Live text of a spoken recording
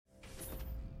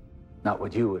Not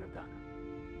what you would have done.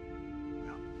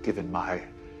 Given my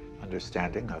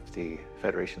understanding of the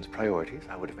Federation's priorities,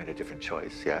 I would have made a different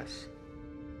choice, yes.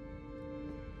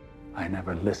 I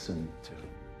never listened to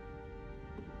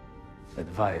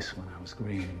advice when I was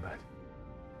green, but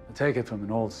I take it from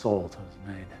an old salt who's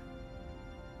made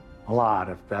a lot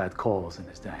of bad calls in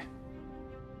his day.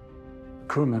 A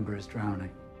crew member is drowning.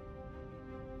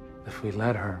 If we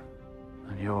let her,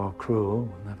 then your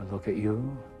crew will never look at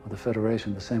you or the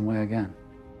Federation the same way again.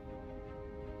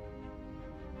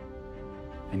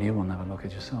 And you will never look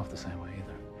at yourself the same way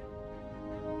either.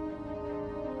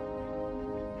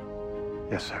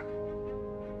 Yes, sir.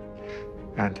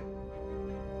 And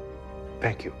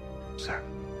thank you, sir.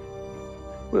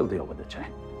 We'll deal with the chain.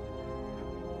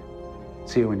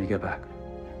 See you when you get back.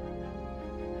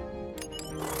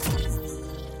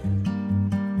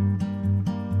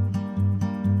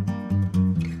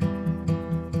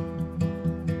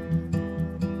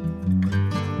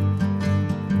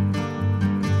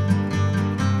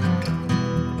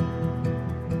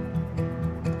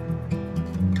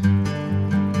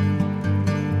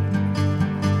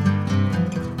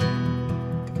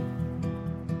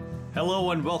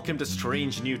 Hello and welcome to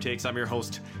Strange New Takes. I'm your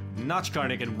host, Notch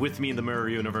Karnik, and with me in the Mirror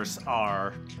Universe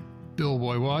are... Bill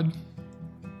Woywad,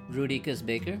 Rudikus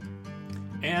Baker,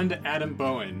 and Adam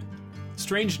Bowen.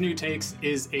 Strange New Takes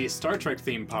is a Star Trek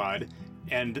themed pod,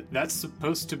 and that's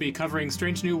supposed to be covering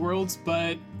Strange New Worlds,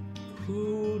 but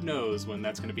who knows when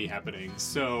that's going to be happening.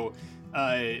 So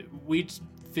we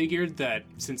figured that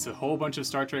since a whole bunch of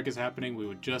Star Trek is happening, we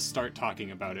would just start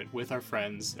talking about it with our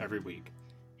friends every week.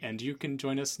 And you can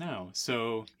join us now.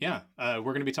 So, yeah,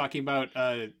 we're going to be talking about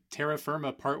Terra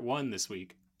Firma Part 1 this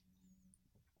week.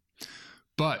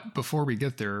 But before we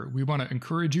get there, we want to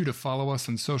encourage you to follow us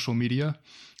on social media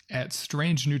at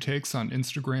Strange New Takes on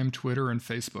Instagram, Twitter, and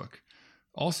Facebook.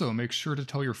 Also, make sure to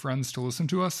tell your friends to listen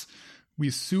to us.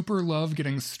 We super love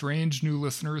getting strange new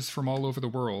listeners from all over the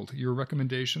world. Your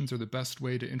recommendations are the best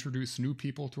way to introduce new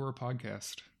people to our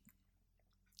podcast.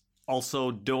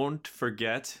 Also, don't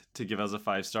forget to give us a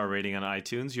 5-star rating on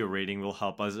iTunes. Your rating will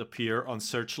help us appear on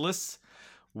search lists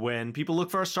when people look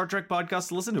for our Star Trek podcast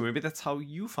to listen to. Maybe that's how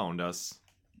you found us.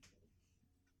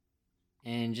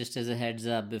 and just as a heads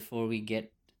up, before we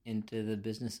get into the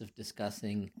business of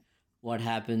discussing what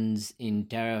happens in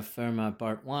Terra Firma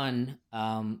Part 1,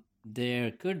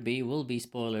 there will be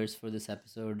spoilers for this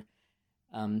episode.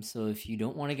 So if you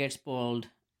don't want to get spoiled,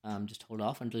 just hold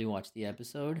off until you watch the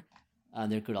episode.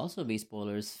 There could also be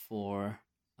spoilers for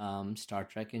Star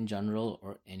Trek in general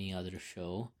or any other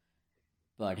show.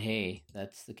 But hey,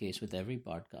 that's the case with every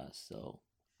podcast. So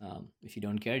if you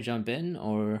don't care, jump in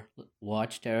or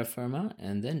watch Terra Firma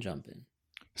and then jump in.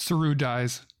 Saru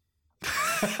dies.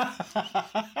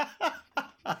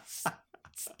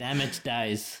 Stamets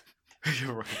dies.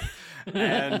 You're right.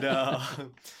 And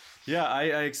yeah, I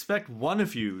expect one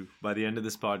of you by the end of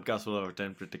this podcast will have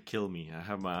attempted to kill me. I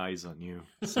have my eyes on you.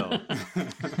 So,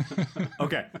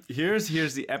 okay, here's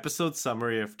the episode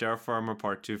summary of Terra Firma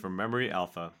Part 2 from Memory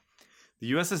Alpha.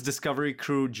 The USS Discovery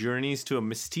crew journeys to a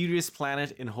mysterious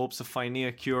planet in hopes of finding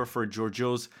a cure for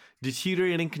Georgiou's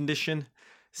deteriorating condition.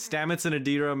 Stamets and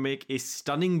Adira make a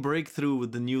stunning breakthrough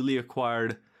with the newly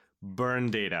acquired burn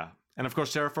data. And of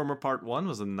course, Terra Firma Part 1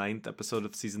 was the 9th episode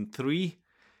of Season 3.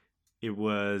 It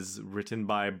was written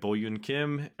by Bo-Yoon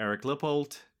Kim, Eric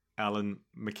Lippold, Alan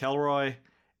McElroy,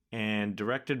 and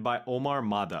directed by Omar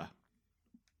Mada.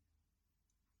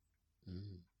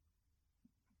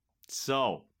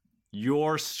 So,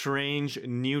 your strange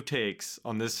new takes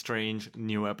on this strange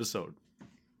new episode.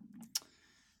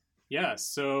 Yeah,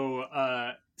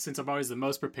 so since I'm always the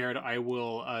most prepared, I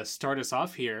will start us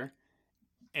off here.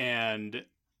 And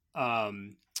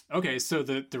okay, so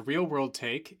the real world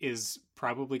take is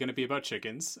probably going to be about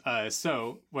chickens.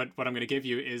 So what I'm going to give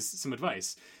you is some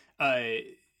advice.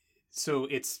 So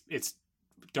it's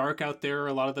dark out there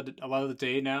a lot of the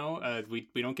day now.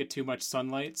 We don't get too much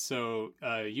sunlight, so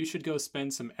you should go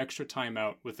spend some extra time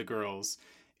out with the girls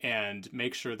and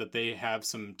make sure that they have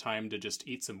some time to just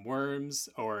eat some worms,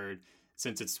 or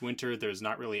since it's winter, there's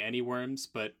not really any worms,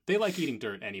 but they like eating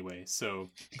dirt anyway,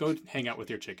 so go hang out with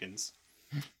your chickens.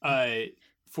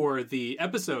 For the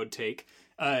episode take,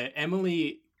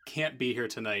 Emily can't be here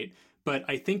tonight, but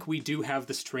I think we do have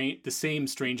the same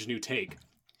strange new take.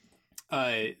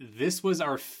 This was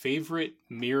our favorite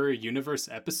Mirror Universe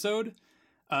episode.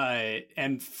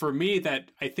 And for me,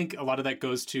 that I think a lot of that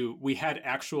goes to, we had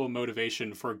actual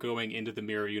motivation for going into the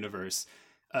Mirror Universe.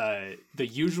 The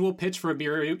usual pitch for a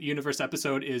Mirror Universe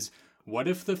episode is, what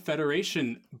if the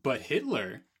Federation but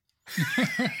Hitler?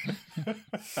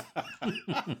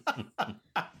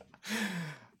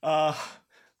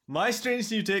 My strange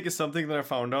new take is something that I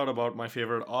found out about my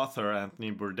favorite author,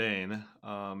 Anthony Bourdain.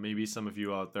 Maybe some of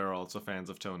you out there are also fans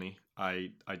of Tony.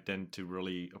 I tend to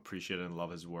really appreciate and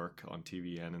love his work on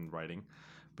TV and in writing.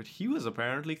 But he was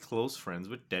apparently close friends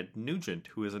with Ted Nugent,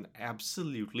 who is an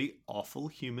absolutely awful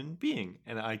human being.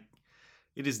 And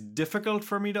it is difficult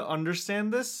for me to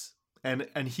understand this.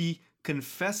 And he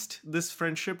confessed this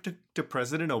friendship to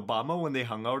President Obama when they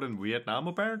hung out in Vietnam,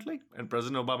 apparently. And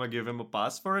President Obama gave him a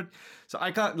pass for it. So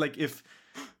I can't, like, if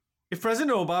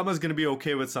President Obama is going to be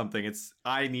okay with something,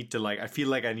 I feel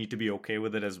like I need to be okay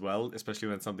with it as well, especially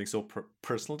when it's something so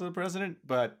personal to the president.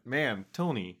 But man,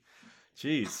 Tony,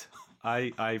 jeez,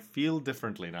 I feel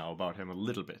differently now about him a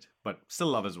little bit, but still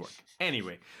love his work.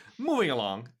 Anyway, moving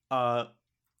along,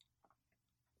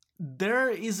 there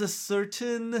is a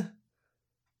certain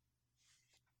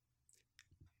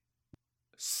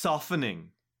softening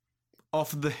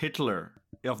of the Hitler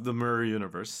of the Mirror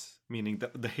Universe, meaning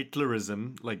the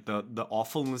Hitlerism, like the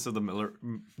awfulness of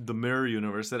the Mirror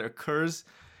Universe that occurs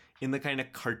in the kind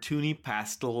of cartoony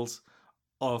pastels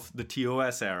of the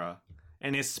TOS era,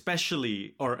 and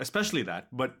especially that,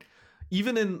 but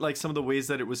even in like some of the ways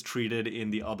that it was treated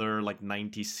in the other like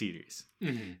 90s series.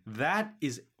 Mm-hmm. That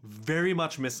is very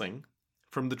much missing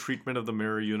from the treatment of the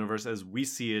Mirror Universe as we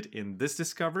see it in this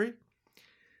Discovery.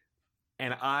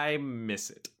 And I miss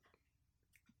it.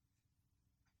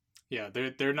 Yeah,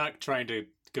 they're not trying to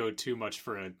go too much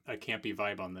for a campy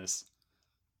vibe on this.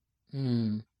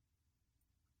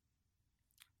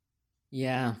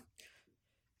 Yeah.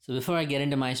 So before I get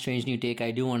into my strange new take,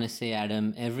 I do want to say,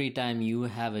 Adam, every time you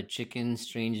have a chicken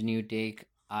strange new take,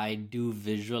 I do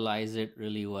visualize it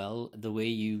really well. The way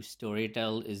you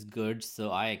storytell is good, so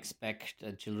I expect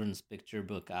a children's picture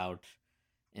book out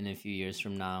in a few years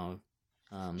from now.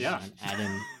 Yeah,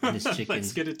 Adam and his chickens.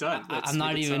 Let's get it done. I'm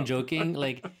not even joking.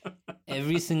 Like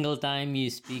every single time you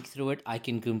speak through it, I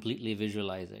can completely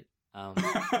visualize it.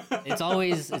 It's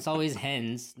always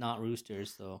hens, not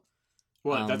roosters. So,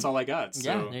 well, that's all I got.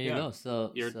 So, yeah, there you go.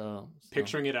 So you're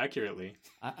picturing it accurately.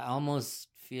 I almost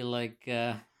feel like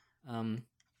I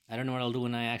don't know what I'll do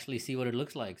when I actually see what it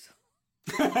looks like.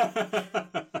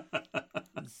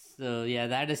 So yeah,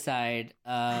 that aside,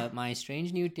 my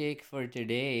strange new take for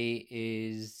today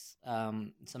is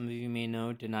some of you may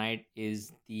know tonight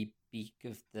is the peak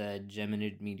of the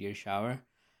Geminid meteor shower,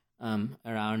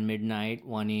 around midnight,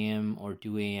 1 a.m. or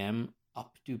 2 a.m.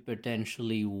 up to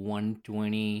potentially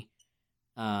 120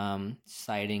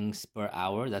 sightings per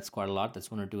hour. That's quite a lot. That's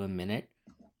 1 or 2 a minute.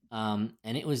 And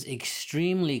it was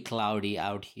extremely cloudy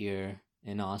out here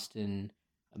in Austin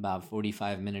about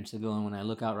 45 minutes ago. And when I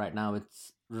look out right now,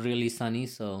 it's really sunny.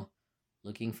 So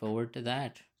looking forward to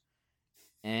that.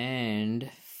 And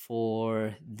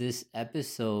for this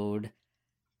episode,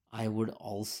 I would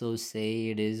also say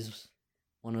it is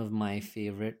one of my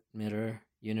favorite Mirror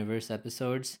Universe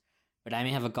episodes. But I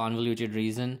may have a convoluted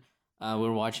reason.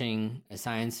 We're watching a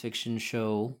science fiction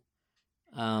show,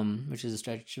 which is a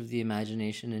stretch of the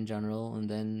imagination in general. And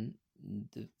then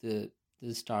the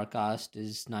Starcast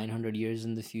is 900 years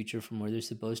in the future from where they're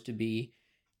supposed to be.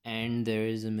 And there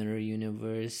is a Mirror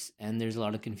Universe. And there's a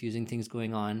lot of confusing things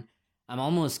going on. I'm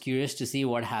almost curious to see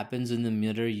what happens in the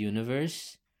Mirror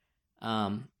Universe.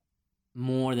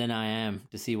 More than I am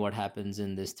to see what happens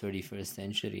in this 31st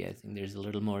century. I think there's a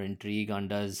little more intrigue on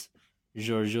does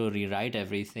Giorgio rewrite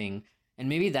everything. And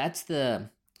maybe that's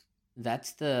the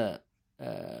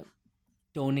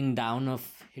toning down of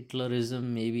Hitlerism.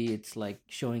 Maybe it's like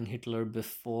showing Hitler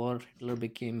before Hitler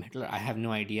became Hitler. I have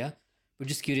no idea. We're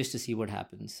just curious to see what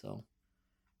happens. So,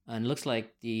 and it looks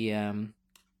like the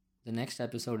next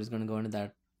episode is going to go into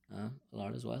that a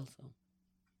lot as well. So,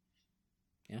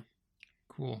 yeah,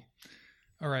 cool.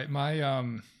 All right, my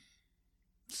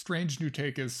strange new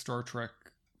take is Star Trek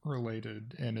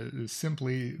related, and it is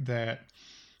simply that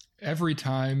every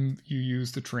time you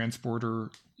use the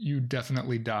transporter, you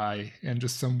definitely die, and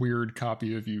just some weird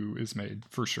copy of you is made,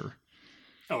 for sure.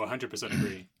 Oh, 100%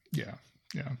 agree. Yeah.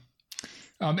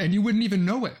 And you wouldn't even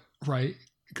know it, right?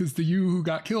 Because the you who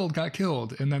got killed,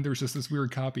 and then there's just this weird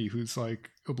copy who's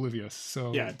like oblivious.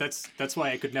 So yeah, that's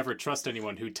why I could never trust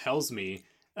anyone who tells me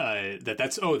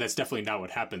that's definitely not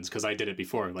what happens because I did it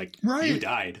before. Like, right. You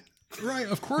died. Right,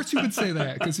 of course you would say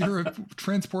that because you're a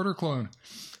transporter clone.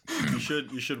 You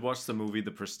should watch the movie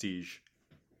The Prestige.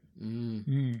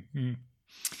 Mm-hmm.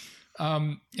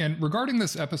 And regarding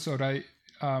this episode, I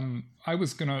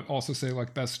was gonna also say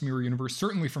like best Mirror Universe,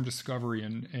 certainly from Discovery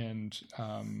and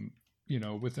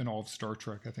within all of Star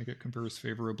Trek, I think it compares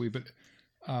favorably. But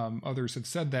others have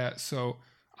said that, so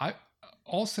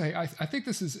I'll say I think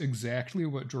this is exactly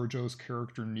what Georgiou's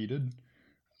character needed.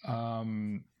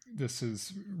 this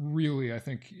has really, I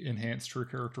think, enhanced her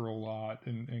character a lot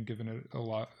and given it a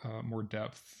lot more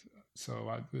depth.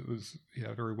 So it was,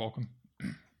 very welcome.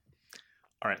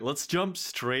 All right, let's jump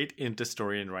straight into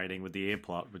story and writing with the A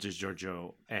plot, which is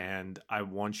Georgiou, and I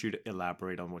want you to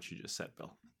elaborate on what you just said,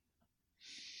 Bill.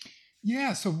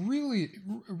 Yeah, so really,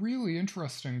 really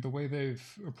interesting the way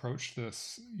they've approached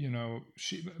this.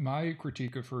 My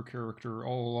critique of her character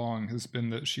all along has been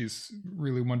that she's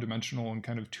really one-dimensional and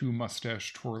kind of too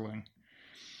mustache twirling.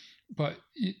 But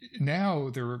now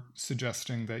they're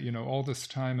suggesting that, all this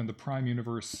time in the Prime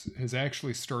universe has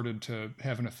actually started to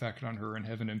have an effect on her and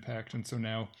have an impact. And so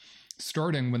now,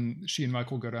 starting when she and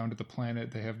Michael go down to the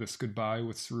planet, they have this goodbye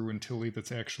with Saru and Tilly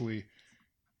that's actually,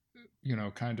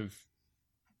 kind of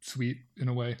sweet in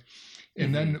a way.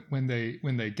 And then when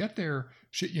they get there,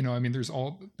 there's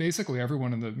basically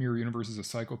everyone in the Mirror Universe is a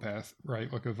psychopath,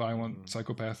 right? Like a violent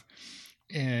psychopath.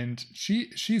 And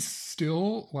she's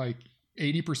still like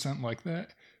 80% like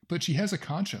that, but she has a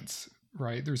conscience,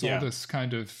 right? There's all this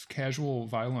kind of casual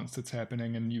violence that's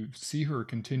happening, and you see her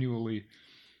continually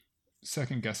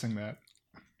second guessing that.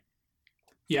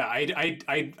 Yeah,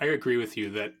 I agree with you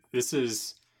that this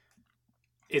is,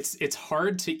 it's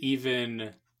hard to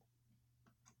even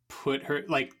put her,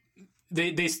 like,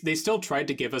 they still tried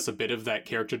to give us a bit of that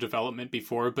character development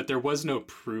before, but there was no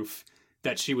proof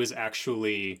that she was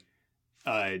actually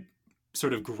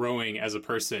sort of growing as a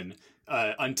person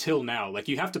until now. Like,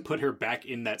 you have to put her back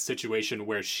in that situation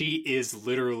where she is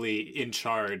literally in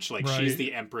charge. Like, right. She's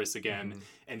the Empress again,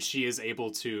 and she is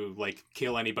able to, like,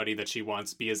 kill anybody that she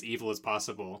wants, be as evil as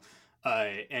possible.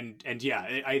 We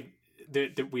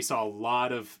saw a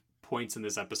lot of points in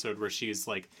this episode where she's,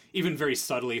 like, even very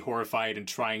subtly horrified and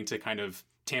trying to kind of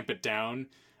tamp it down.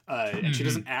 And she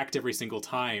doesn't act every single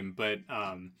time, but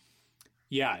I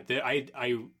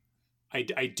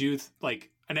do like,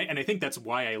 and I think that's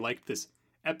why I liked this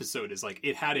episode, is like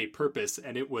it had a purpose,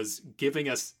 and it was giving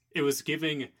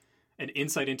an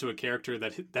insight into a character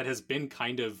that has been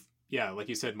kind of, like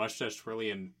you said, mustache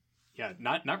twirly and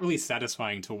not really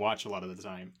satisfying to watch a lot of the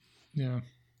time.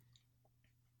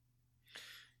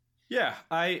 Yeah,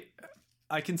 I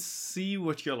can see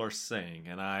what y'all are saying,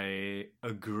 and I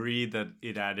agree that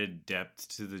it added depth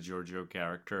to the Georgiou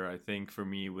character. I think for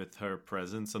me, with her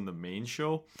presence on the main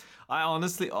show, I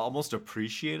honestly almost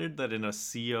appreciated that in a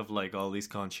sea of, like, all these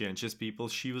conscientious people,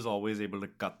 she was always able to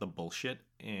cut the bullshit.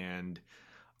 And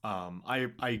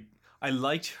I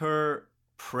liked her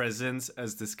presence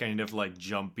as this kind of, like,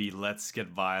 jumpy, let's get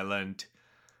violent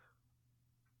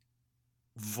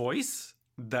voice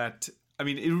that... I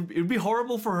mean, it would be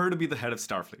horrible for her to be the head of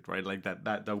Starfleet, right? Like, that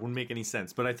wouldn't make any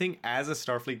sense. But I think as a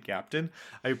Starfleet captain,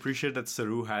 I appreciate that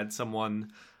Saru had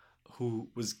someone who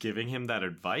was giving him that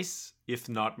advice. If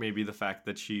not, maybe the fact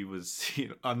that she was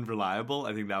unreliable.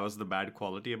 I think that was the bad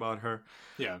quality about her.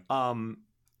 Yeah.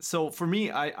 So for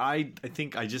me, I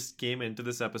think I just came into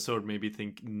this episode maybe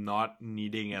not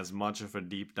needing as much of a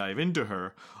deep dive into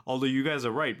her. Although you guys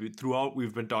are right. Throughout,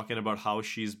 we've been talking about how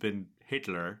she's been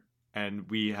Hitler.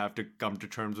 And we have to come to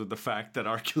terms with the fact that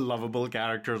our lovable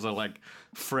characters are, like,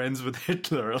 friends with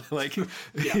Hitler. Like,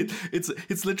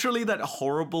 it's literally that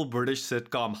horrible British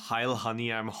sitcom, Heil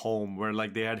Honey, I'm Home, where,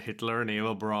 like, they had Hitler and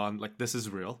Eva Braun. Like, this is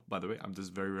real, by the way. This is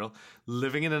very real.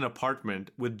 Living in an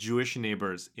apartment with Jewish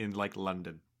neighbors in, like,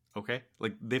 London. Okay?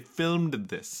 Like, they filmed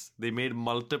this. They made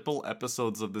multiple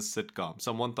episodes of this sitcom.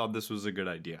 Someone thought this was a good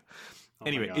idea.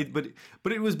 Anyway,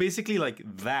 but it was basically like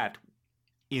that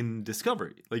in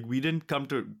Discovery. Like, we didn't come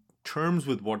to terms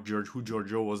with who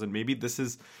Georgiou was, and maybe this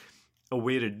is a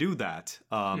way to do that.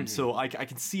 So I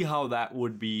can see how that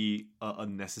would be a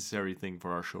necessary thing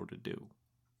for our show to do.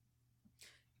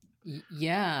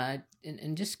 Yeah,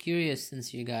 and just curious,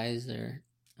 since you guys are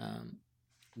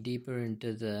deeper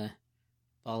into the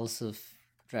pulse of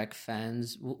Trek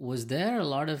fans, was there a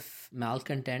lot of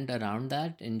malcontent around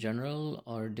that in general,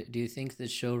 or do you think the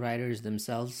show writers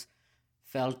themselves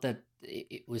felt that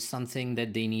it was something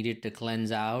that they needed to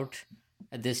cleanse out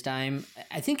at this time?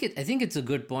 I think it's a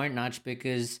good point, Nach,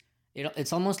 because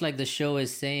it's almost like the show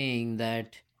is saying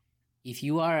that if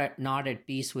you are not at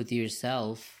peace with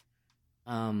yourself,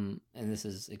 and this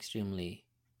is extremely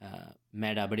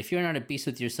meta, but if you're not at peace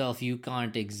with yourself, you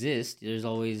can't exist. There's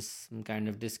always some kind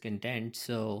of discontent.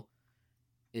 So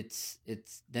it's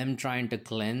them trying to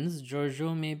cleanse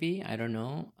Georgiou, maybe, I don't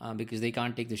know, because they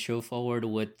can't take the show forward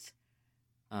with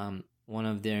one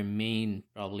of their main,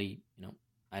 probably,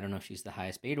 I don't know if she's the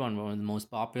highest paid one, but one of the most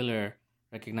popular,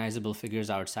 recognizable figures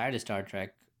outside of Star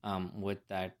Trek, with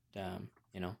that,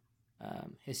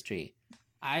 history.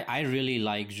 I really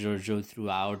like Georgiou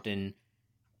throughout, and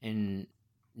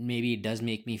maybe it does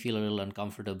make me feel a little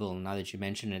uncomfortable now that you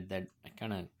mention it, that I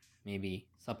kind of maybe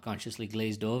subconsciously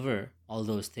glazed over all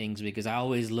those things, because I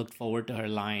always looked forward to her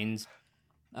lines,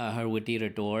 her witty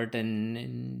retort,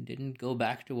 and didn't go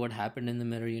back to what happened in the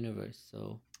mirror universe.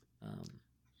 So,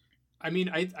 I mean,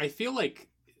 I feel like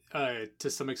to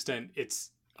some extent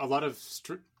it's a lot of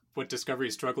what Discovery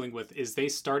is struggling with is they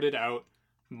started out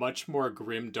much more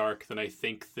grim dark than I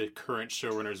think the current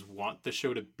showrunners want the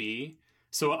show to be.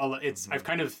 So it's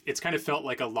it's kind of felt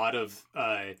like a lot of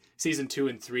season 2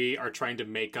 and 3 are trying to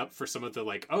make up for some of the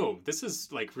like, oh, this is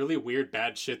like really weird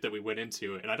bad shit that we went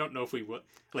into, and I don't know if we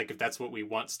if that's what we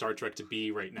want Star Trek to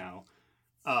be right now.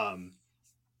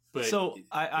 But so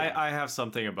I have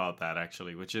something about that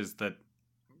actually, which is that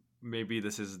maybe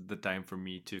this is the time for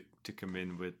me to come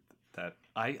in with that.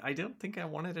 I don't think I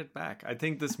wanted it back. I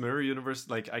think this mirror universe,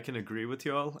 like, I can agree with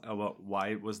you all about why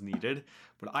it was needed,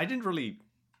 but I didn't really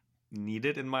need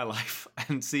it in my life.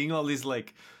 And seeing all these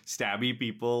like stabby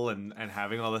people and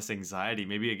having all this anxiety,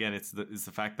 maybe again it's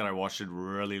the fact that I watched it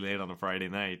really late on a Friday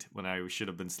night when I should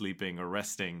have been sleeping or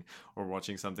resting or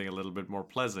watching something a little bit more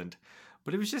pleasant.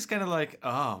 But it was just kind of like,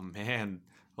 oh man,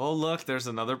 oh look, there's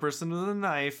another person with a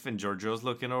knife, and Giorgio's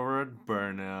looking over at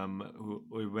Burnham.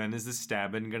 When is the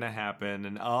stabbing gonna happen?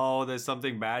 And oh, there's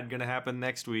something bad gonna happen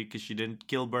next week because she didn't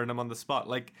kill Burnham on the spot.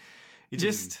 Like, it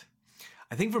just,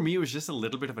 I think for me it was just a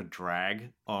little bit of a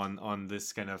drag on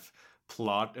this kind of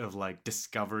plot of like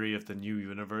discovery of the new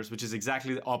universe, which is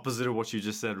exactly the opposite of what you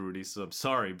just said, Rudy. So I'm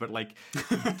sorry, but like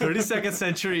 32nd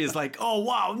Century is like, oh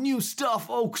wow, new stuff,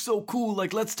 oh so cool,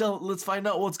 like let's find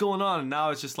out what's going on. And now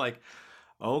it's just like,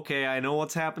 okay, I know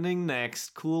what's happening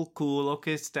next. Cool.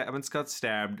 Okay, Stamets got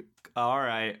stabbed. All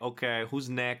right, okay, who's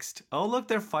next? Oh, look,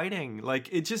 they're fighting. Like,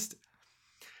 it just,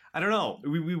 I don't know.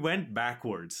 We went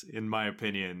backwards, in my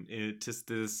opinion. It just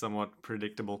is somewhat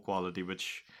predictable quality,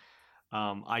 which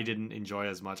I didn't enjoy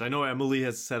as much. I know Emily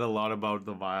has said a lot about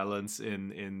the violence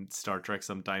in Star Trek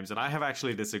sometimes, and I have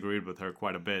actually disagreed with her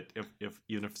quite a bit, if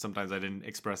even if sometimes I didn't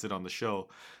express it on the show,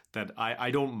 that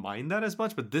I don't mind that as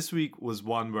much. But this week was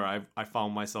one where I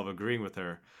found myself agreeing with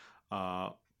her.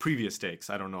 Previous takes,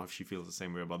 I don't know if she feels the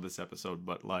same way about this episode,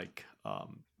 but like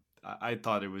I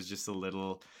thought it was just a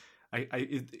little,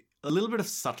 a little bit of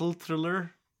subtle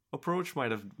thriller approach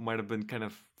might have been kind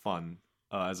of fun.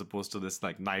 As opposed to this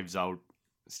like knives out,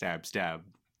 stab.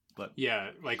 But yeah,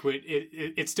 like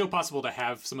it's still possible to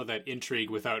have some of that intrigue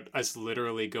without us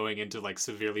literally going into like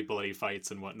severely bloody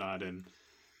fights and whatnot. And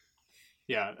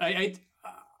yeah, I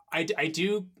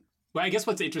do. Well, I guess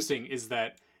what's interesting is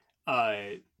that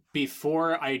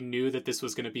before I knew that this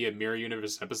was going to be a Mirror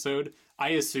Universe episode,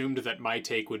 I assumed that my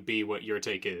take would be what your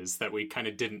take is, that we kind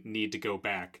of didn't need to go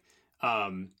back.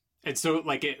 And so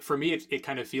like for me, it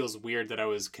kind of feels weird that I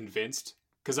was convinced.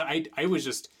 Because I was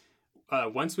just,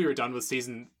 once we were done with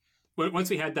once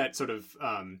we had that sort of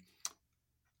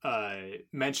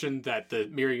mention that the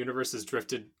Mirror Universe has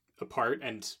drifted apart,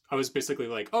 and I was basically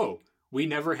like, oh, we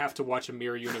never have to watch a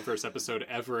Mirror Universe episode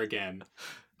ever again.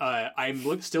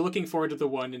 I'm still looking forward to the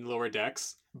one in Lower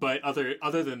Decks, but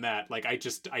other than that, like I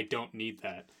don't need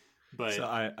that. But so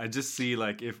I just see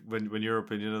like if when your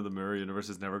opinion of the Mirror Universe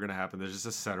is never going to happen, there's just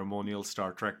a ceremonial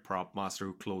Star Trek prop master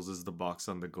who closes the box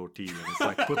on the goatee and it's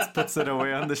like puts it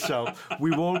away on the shelf.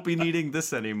 We won't be needing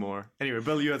this anymore. Anyway,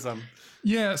 Bill, you had some.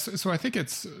 Yeah, so I think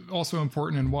it's also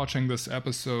important in watching this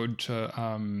episode to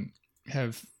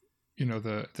have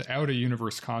the out of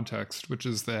universe context, which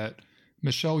is that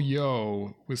Michelle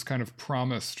Yeoh was kind of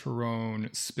promised her own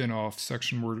spin-off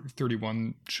Section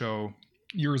 31 show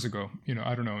years ago,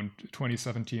 I don't know, in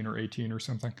 2017 or 18 or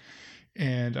something.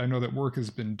 And I know that work has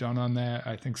been done on that.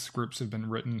 I think scripts have been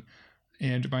written.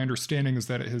 And my understanding is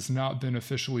that it has not been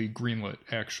officially greenlit,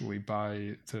 actually,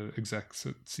 by the execs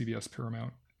at CBS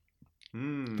Paramount,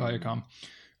 Viacom.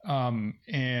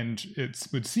 And it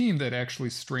would seem that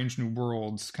actually Strange New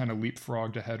Worlds kind of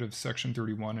leapfrogged ahead of Section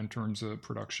 31 in terms of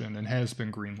production and has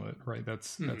been greenlit, right?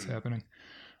 That's happening.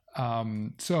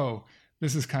 So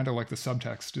this is kind of like the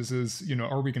subtext is,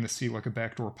 are we going to see like a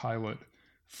backdoor pilot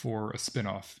for a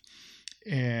spinoff?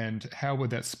 And how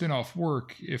would that spinoff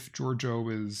work if Giorgio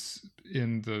is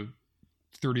in the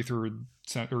 33rd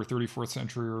or 34th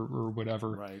century or whatever?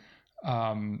 Right.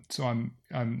 So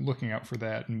I'm looking out for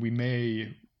that. And we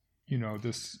may,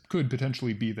 this could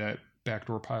potentially be that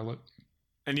backdoor pilot.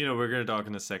 And, we're going to talk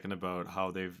in a second about how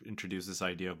they've introduced this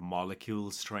idea of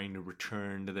molecules trying to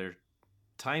return to their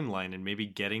timeline and maybe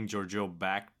getting Giorgio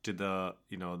back to the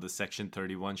the Section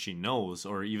 31 she knows,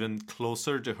 or even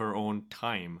closer to her own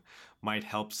time, might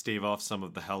help stave off some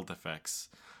of the health effects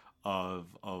of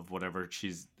whatever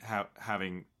she's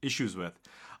having issues with.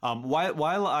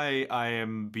 While I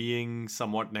am being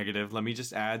somewhat negative, let me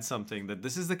just add something that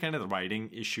this is the kind of writing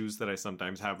issues that I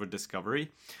sometimes have with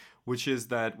Discovery, which is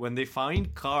that when they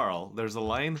find Carl, there's a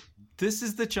line, "This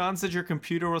is the chance that your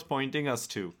computer was pointing us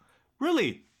to."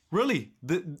 Really?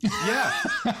 Yeah.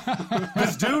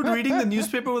 This dude reading the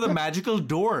newspaper with a magical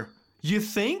door. You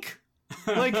think?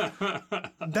 Like,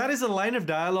 that is a line of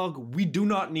dialogue we do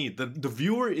not need. The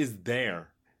viewer is there.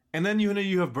 And then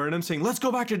you have Burnham saying, "Let's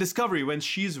go back to Discovery," when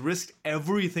she's risked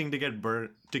everything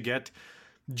to get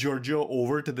Giorgio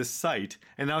over to this site,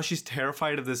 and now she's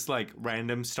terrified of this like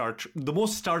random the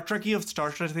most Star Trek-y of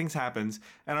Star Trek things happens,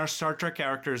 and our Star Trek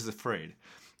character is afraid.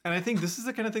 And I think this is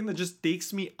the kind of thing that just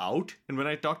takes me out. And when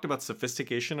I talked about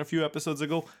sophistication a few episodes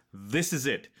ago, this is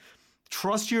it.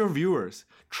 Trust your viewers.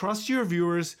 Trust your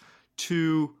viewers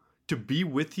to be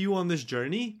with you on this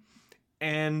journey,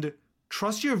 and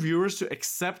trust your viewers to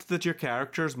accept that your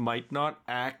characters might not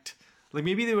act like,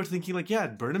 maybe they were thinking like, yeah,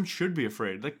 Burnham should be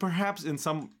afraid. Like, perhaps in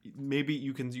some, maybe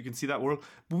you can see that world,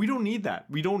 but we don't need that.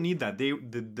 We don't need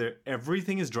that.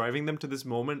 Everything is driving them to this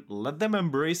moment. Let them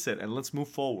embrace it and let's move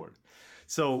forward.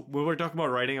 So when we're talking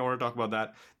about writing, I want to talk about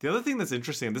that. The other thing that's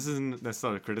interesting, this isn't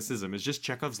necessarily a criticism, is just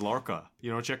Chekhov's Lorca.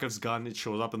 You know, Chekhov's gun, it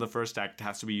shows up in the first act,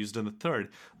 has to be used in the third.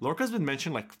 Lorca's been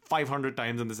mentioned like 500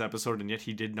 times in this episode, and yet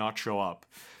he did not show up.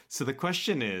 So the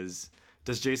question is,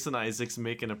 does Jason Isaacs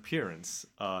make an appearance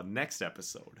next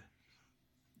episode?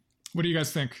 What do you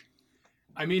guys think?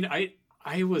 I mean,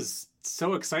 I was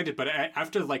so excited, but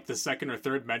after like the second or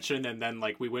third mention, and then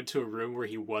like we went to a room where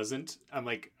he wasn't, I'm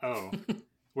like, oh...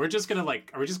 We're just gonna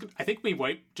I think we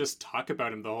might just talk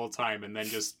about him the whole time and then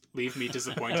just leave me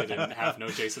disappointed and have no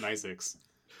Jason Isaacs.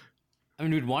 I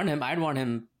mean, I'd want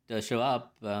him to show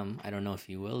up. I don't know if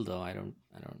he will though.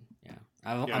 Yeah.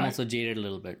 I'm also jaded a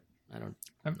little bit. I'm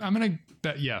gonna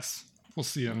bet yes. We'll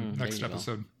see him next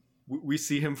episode. We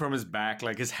see him from his back,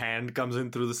 like his hand comes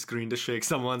in through the screen to shake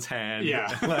someone's hand.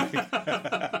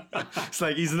 Yeah. It's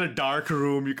like he's in a dark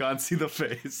room, you can't see the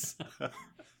face.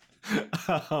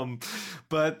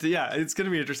 But yeah, it's gonna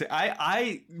be interesting.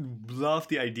 I love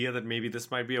the idea that maybe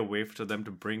this might be a way for them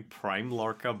to bring Prime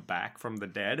Lorca back from the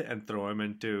dead and throw him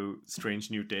into Strange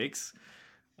New Takes,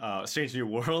 Strange New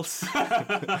Worlds.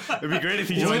 It'd be great if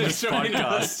he joined this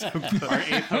podcast.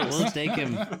 We'll take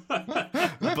him.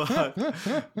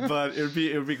 But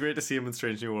it would be great to see him in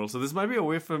Strange New Worlds. So this might be a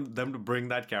way for them to bring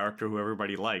that character who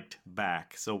everybody liked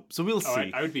back. So we'll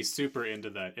see. I would be super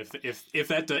into that. If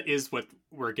that is what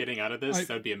we're getting out of this,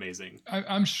 that would be amazing.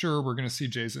 I'm sure we're going to see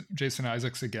Jason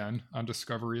Isaacs again on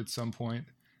Discovery at some point.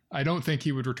 I don't think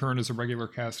he would return as a regular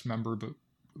cast member, but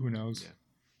who knows?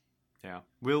 Yeah.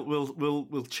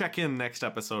 We'll check in next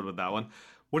episode with that one.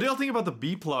 What do y'all think about the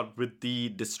B plot with the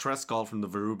distress call from the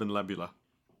Varub and Lebula?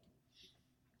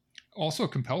 Also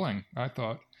compelling, I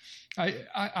thought.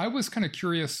 I was kind of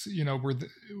curious, you know,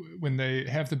 when they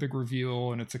have the big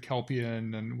reveal and it's a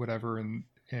Kelpian and whatever,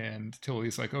 and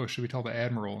Tilly's like, "Oh, should we tell the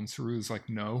Admiral?" And Saru's like,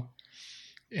 "No."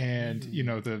 And you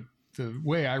know, the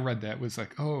way I read that was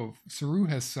like, "Oh, Saru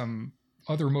has some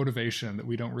other motivation that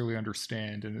we don't really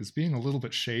understand and is being a little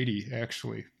bit shady,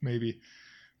 actually." Maybe.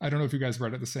 I don't know if you guys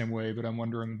read it the same way, but I'm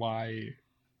wondering why,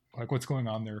 like, what's going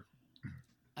on there.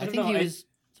 I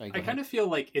kind of feel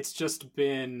like it's just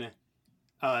been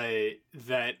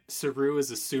that Saru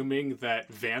is assuming that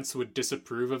Vance would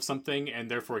disapprove of something, and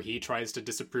therefore he tries to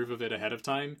disapprove of it ahead of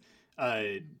time,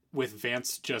 with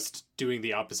Vance just doing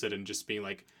the opposite and just being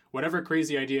like, whatever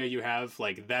crazy idea you have,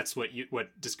 like, that's what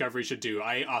Discovery should do.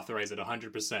 I authorize it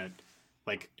 100%.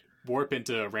 Like, warp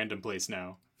into a random place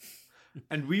now.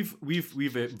 And we've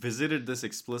visited this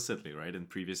explicitly, right, in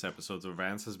previous episodes where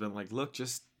Vance has been like, "Look,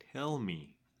 just tell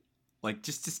me. Like,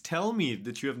 just tell me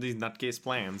that you have these nutcase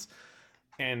plans,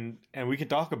 and we can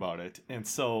talk about it." And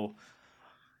so,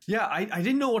 yeah, I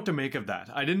didn't know what to make of that.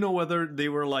 I didn't know whether they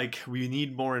were like, we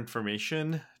need more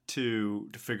information to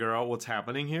figure out what's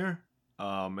happening here,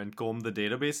 and comb the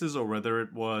databases, or whether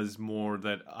it was more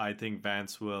that I think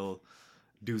Vance will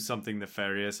do something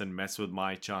nefarious and mess with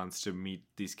my chance to meet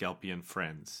these Kelpian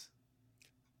friends.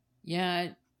 Yeah,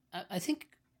 I think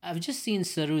I've just seen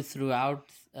Saru throughout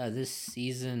this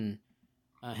season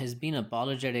has been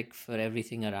apologetic for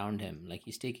everything around him. Like,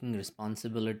 he's taking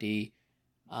responsibility,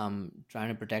 trying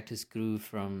to protect his crew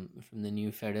from the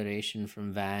New Federation,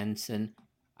 from Vance, and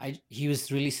he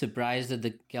was really surprised that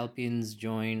the Kelpians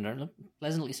joined, or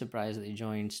pleasantly surprised that they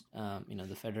joined,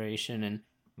 the Federation. And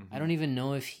I don't even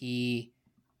know if he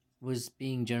was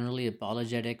being generally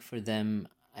apologetic for them.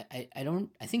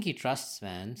 I think he trusts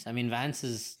Vance. I mean, Vance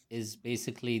is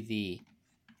basically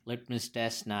litmus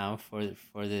test now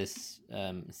for this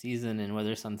season, and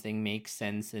whether something makes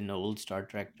sense in old Star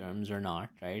Trek terms or not,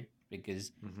 right?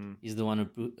 Because he's the one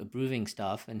approving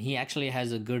stuff, and he actually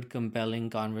has a good, compelling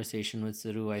conversation with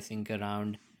Saru, I think,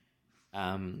 around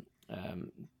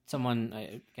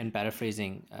someone, again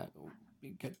paraphrasing,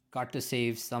 got to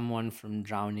save someone from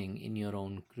drowning in your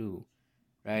own crew,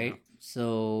 right? Yeah.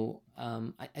 So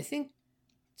I think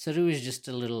Saru is just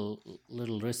a little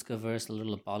risk averse, a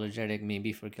little apologetic,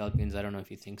 maybe for Kelpians. I don't know if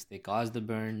he thinks they caused the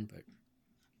burn, but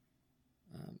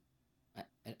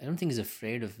I don't think he's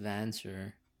afraid of Vance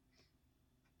or.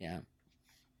 Yeah.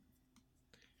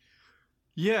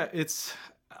 Yeah,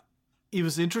 it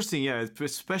was interesting, yeah,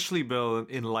 especially, Bill,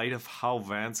 in light of how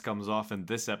Vance comes off in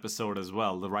this episode as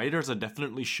well. The writers are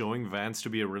definitely showing Vance to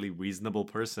be a really reasonable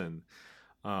person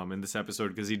in this episode,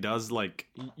 because he does, like,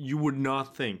 you would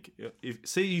not think, if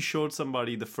say you showed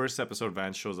somebody the first episode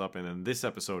Vance shows up in this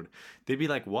episode, they'd be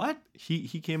like, what?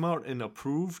 He came out and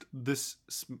approved this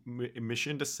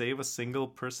mission to save a single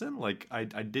person? Like, I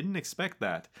didn't expect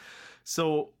that.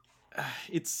 So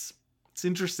it's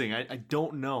interesting. I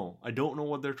don't know. I don't know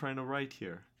what they're trying to write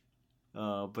here.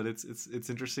 But it's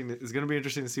interesting. It's going to be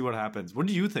interesting to see what happens. What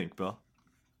do you think, Bill?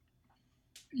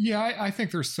 Yeah, I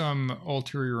think there's some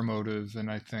ulterior motive,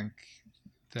 and I think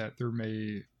that there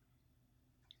may,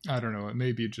 I don't know, it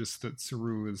may be just that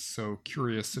Saru is so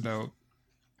curious about,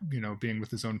 being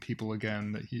with his own people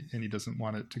again, that he doesn't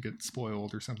want it to get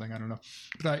spoiled or something. I don't know.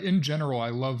 But in general, I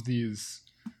love these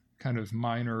kind of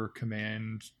minor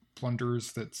command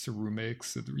blunders that Saru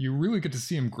makes. You really get to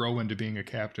see him grow into being a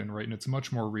captain, right? And it's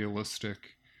much more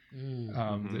realistic.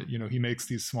 That he makes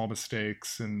these small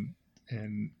mistakes, and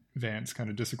Vance kind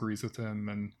of disagrees with him,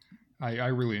 and I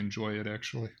really enjoy it,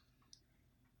 actually.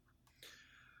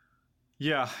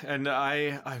 Yeah, and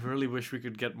I really wish we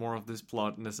could get more of this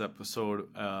plot in this episode,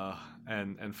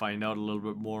 and find out a little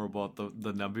bit more about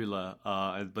the nebula.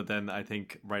 But then I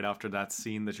think right after that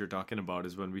scene that you're talking about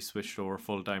is when we switched over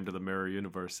full time to the Mirror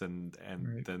Universe and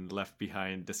right. Then left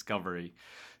behind Discovery.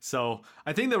 So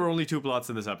I think there were only 2 plots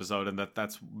in this episode, and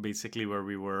that's basically where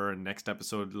we were. And next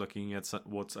episode, looking at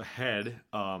what's ahead,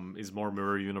 is more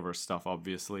Mirror Universe stuff,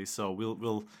 obviously. So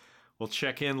We'll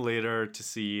check in later to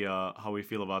see how we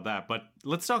feel about that. But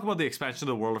let's talk about the expansion of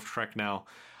the world of Trek now.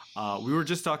 We were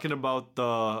just talking about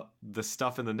the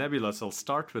stuff in the nebula, so I'll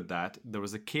start with that. There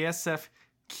was a KSF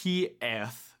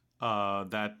Kieth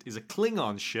that is a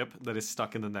Klingon ship that is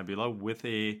stuck in the nebula with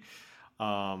a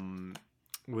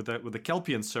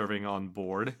Kelpian serving on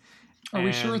board. Are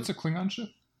we sure it's a Klingon ship?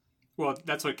 Well,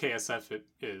 that's what KSF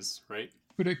is, right?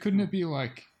 But couldn't it be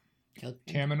like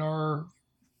Kaminar?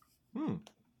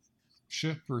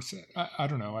 Ship or I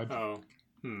don't know.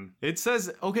 It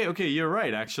says okay, you're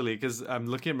right, actually, because I'm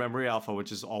looking at Memory Alpha,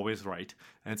 which is always right,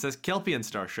 and it says Kelpian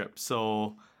starship,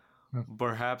 so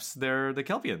perhaps they're the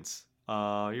Kelpians.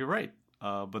 You're right,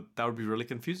 but that would be really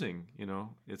confusing.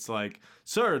 It's like,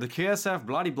 sir, the KSF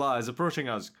blah blah is approaching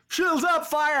us. Shields up,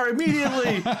 fire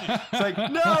immediately. It's like,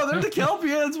 no, they're the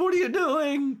Kelpians. What are you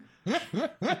doing?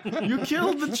 You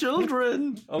killed the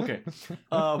children. Okay,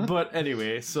 but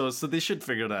anyway, so they should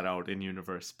figure that out in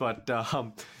universe. But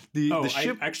the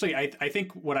ship. I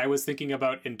think what I was thinking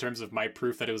about in terms of my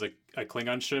proof that it was a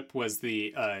Klingon ship was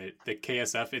the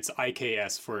KSF. It's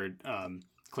IKS for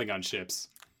Klingon ships.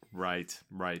 Right.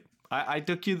 I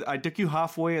took you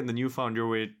halfway, and then you found your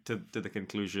way to the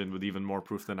conclusion with even more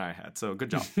proof than I had. So good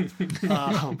job.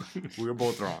 We were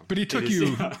both wrong. But he took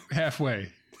you halfway.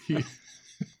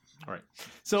 All right.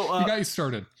 So you got you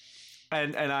started.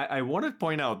 And I want to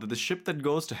point out that the ship that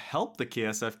goes to help the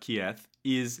KSF Kieth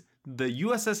is the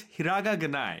USS Hiraga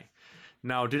Ganai.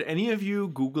 Now, did any of you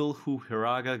Google who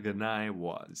Hiraga Ganai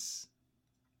was?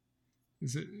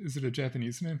 Is it a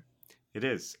Japanese name? It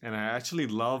is. And I actually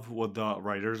love what the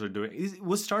writers are doing.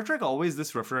 Was Star Trek always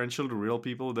this referential to real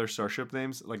people, their starship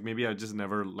names? Like, maybe I just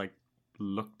never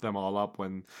looked them all up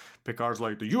when Picard's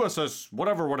like, the USS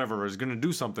whatever is going to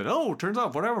do something. Oh, turns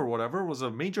out whatever was a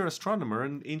major astronomer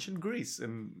in ancient Greece.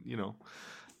 And,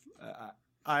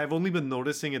 I've only been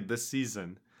noticing it this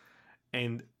season.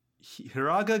 And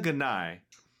Hiraga Ganai,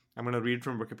 I'm going to read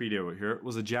from Wikipedia over here,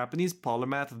 was a Japanese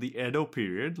polymath of the Edo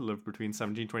period, lived between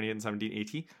 1728 and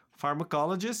 1780,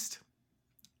 pharmacologist,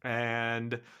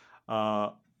 and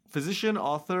physician,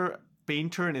 author,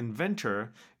 painter, and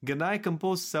inventor. Ganai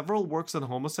composed several works on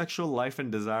homosexual life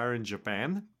and desire in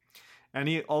Japan, and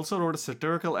he also wrote a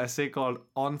satirical essay called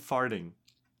On Farting.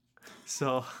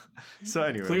 So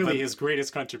anyway, Clearly his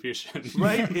greatest contribution.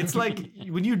 right? It's like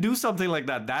when you do something like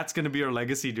that, that's going to be your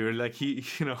legacy, dude. Like he,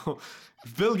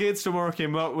 if Bill Gates tomorrow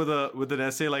came out with an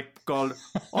essay like called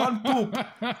 "On Poop,"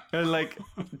 and like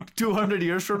 200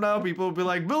 years from now, people will be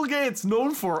like, Bill Gates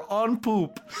known for on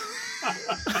poop.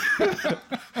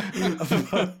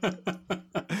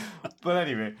 But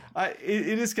anyway,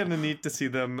 it is kind of neat to see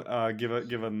them give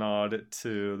a nod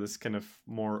to this kind of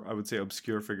more, I would say,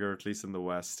 obscure figure, at least in the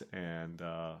West, and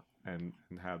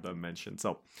have them mentioned.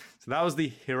 So that was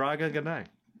the Hiraga Ganai.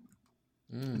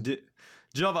 Did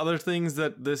you have other things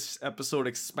that this episode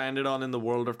expanded on in the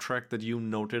world of Trek that you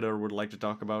noted or would like to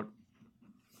talk about?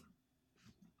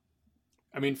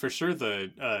 I mean, for sure,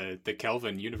 the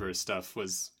Kelvin universe stuff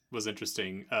was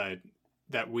interesting.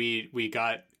 That we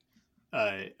got.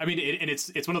 I mean,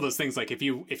 it's one of those things. Like if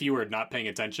you were not paying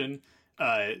attention,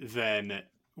 then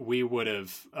we would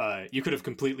have. You could have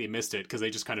completely missed it because they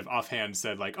just kind of offhand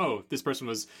said like, "Oh, this person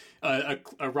was a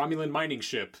Romulan mining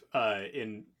ship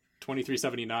in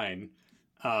 2379,"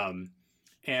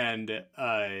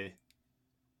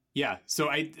 yeah. So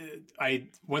I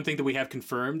one thing that we have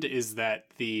confirmed is that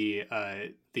the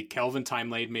Kelvin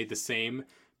Timelade made the same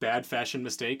bad fashion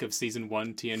mistake of season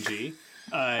 1 TNG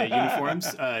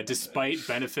uniforms, despite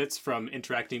benefits from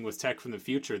interacting with tech from the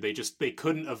future. They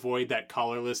couldn't avoid that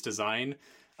collarless design.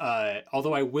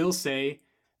 Although I will say,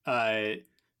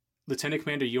 Lieutenant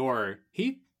Commander Yor,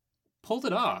 he pulled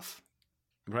it off.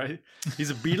 Right? He's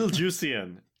a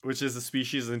Betelgeusian, which is a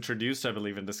species introduced, I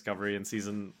believe, in Discovery in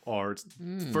season or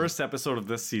first episode of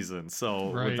this season.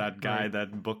 So with that guy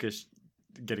that Book is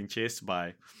getting chased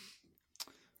by.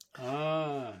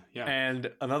 Yeah.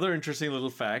 And another interesting little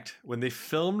fact, when they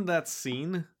filmed that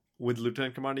scene with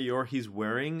Lieutenant Commander Yor, he's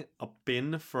wearing a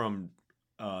pin from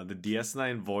the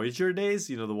DS9 Voyager days,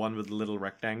 the one with the little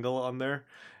rectangle on there,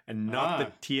 and not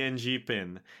the TNG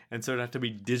pin. And so it had to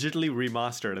be digitally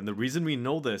remastered. And the reason we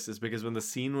know this is because when the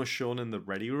scene was shown in the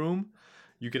ready room,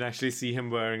 you can actually see him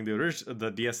wearing the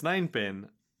DS9 pin.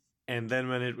 And then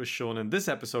when it was shown in this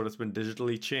episode, it's been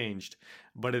digitally changed.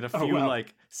 But in a few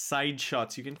like side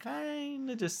shots, you can kind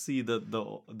of just see the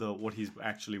what he's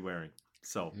actually wearing.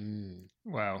 So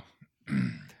wow. Yeah.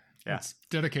 That's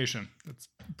dedication. That's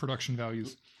production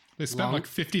values. They spent like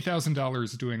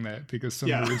 $50,000 doing that because some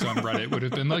nerds on Reddit would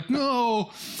have been like, "No,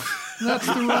 that's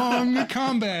the wrong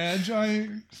comm badge."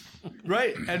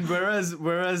 Right, and whereas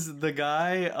the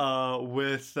guy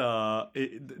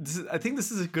I think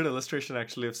this is a good illustration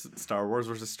actually of Star Wars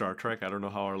versus Star Trek. I don't know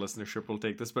how our listenership will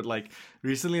take this, but like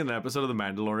recently in an episode of The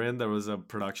Mandalorian, there was a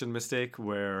production mistake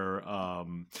where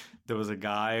there was a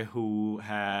guy who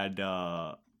had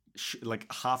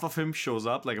like half of him shows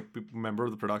up like a member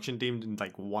of the production team in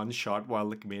like one shot while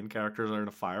the main characters are in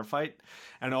a firefight,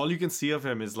 and all you can see of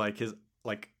him is like his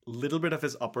little bit of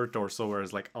his upper torso, where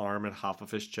his like arm and half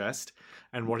of his chest,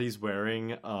 and what he's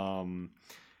wearing,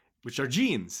 which are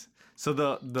jeans. So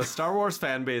the Star Wars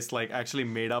fan base like actually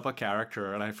made up a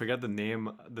character, and I forget the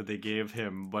name that they gave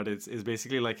him, but it's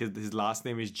basically like his last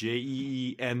name is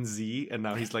Jeenz, and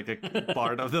now he's like a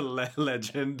part of the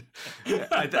legend.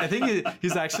 I think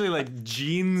he's actually like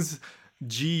Jeans.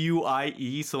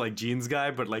 Guie, so like jeans guy,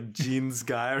 but like jeans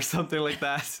guy or something like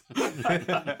that.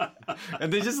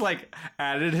 And they just like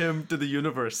added him to the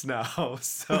universe now.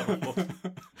 So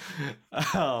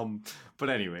but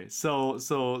anyway, so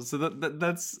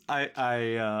that's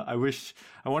I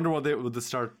wonder what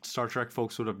the Star Trek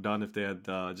folks would have done if they had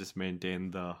just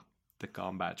maintained the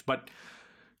comm badge. But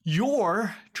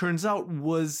Yor turns out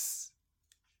was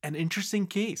an interesting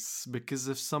case because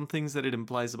of some things that it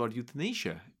implies about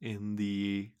euthanasia in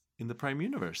the Prime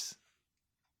universe.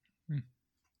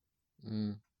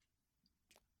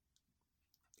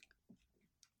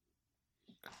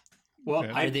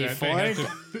 Well, are they for it?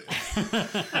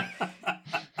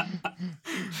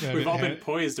 We've all been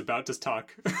poised about to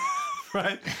talk.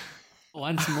 Right?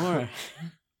 Once more.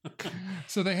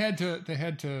 So they had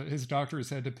to his doctors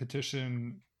had to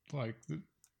petition like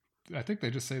I think they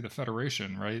just say the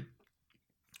Federation, right?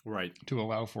 Right. To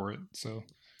allow for it. So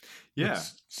yeah,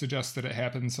 suggests that it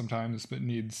happens sometimes, but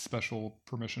needs special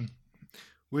permission.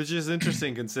 Which is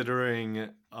interesting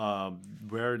considering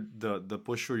where the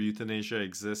push for euthanasia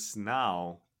exists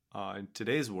now in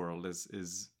today's world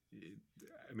is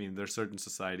I mean, there are certain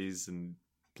societies and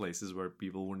places where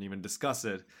people wouldn't even discuss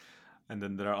it. And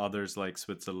then there are others like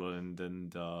Switzerland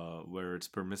and where it's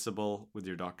permissible with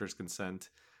your doctor's consent.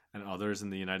 And others in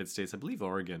the United States, I believe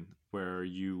Oregon, where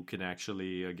you can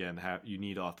actually, again, you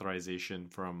need authorization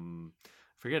from, I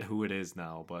forget who it is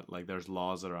now, but like there's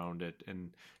laws around it.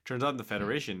 And turns out in the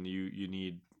Federation, you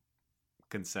need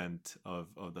consent of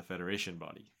the Federation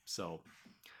body. So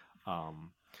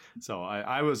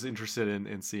I was interested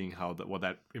in seeing what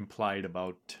that implied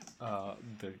about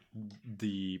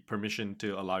the permission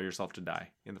to allow yourself to die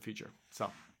in the future. So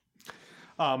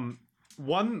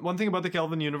one thing about the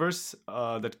Kelvin universe,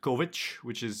 that Kovich,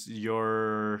 which is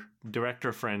your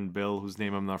director friend Bill, whose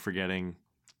name I'm not forgetting,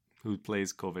 who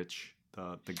plays Kovich,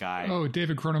 the guy. Oh,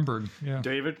 David Cronenberg. Yeah.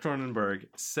 David Cronenberg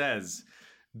says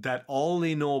that all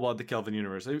they know about the Kelvin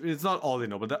universe, it's not all they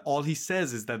know, but that all he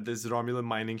says is that this Romulan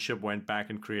mining ship went back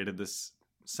and created this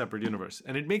separate universe.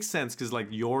 And it makes sense because like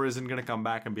Yor isn't going to come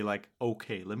back and be like,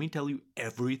 okay, let me tell you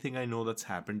everything I know that's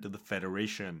happened to the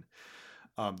Federation.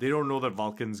 They don't know that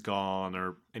Vulcan's gone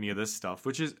or any of this stuff,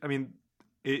 which is, I mean,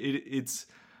 it's,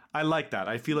 I like that.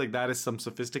 I feel like that is some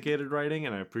sophisticated writing,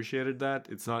 and I appreciated that.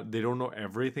 It's not, they don't know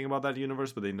everything about that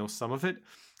universe, but they know some of it.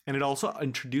 And it also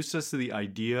introduced us to the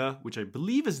idea, which I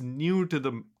believe is new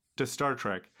to Star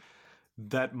Trek,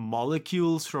 that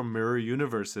molecules from mirror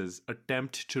universes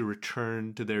attempt to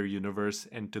return to their universe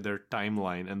and to their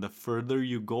timeline. And the further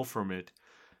you go from it,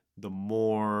 the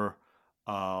more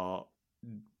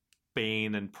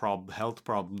pain and health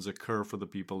problems occur for the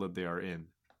people that they are in.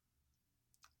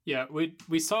 Yeah,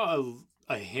 we saw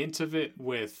a hint of it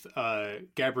with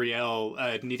Gabrielle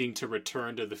needing to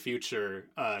return to the future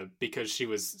because she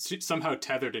was somehow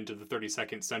tethered into the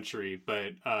 32nd century.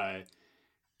 But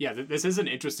yeah, this is an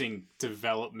interesting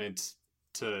development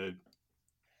to,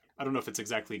 I don't know if it's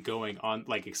exactly going on,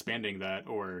 like expanding that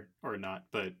or not,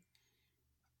 but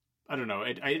I don't know.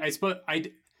 I suppose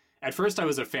at first I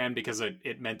was a fan because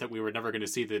it meant that we were never going to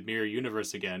see the mirror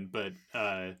universe again, but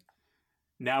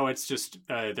now it's just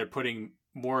they're putting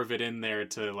more of it in there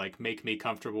to like make me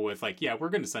comfortable with like, yeah, we're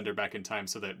going to send her back in time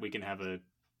so that we can have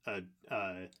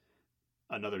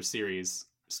another series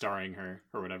starring her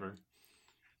or whatever.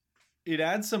 It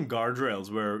adds some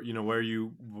guardrails where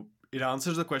it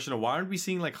answers the question of why aren't we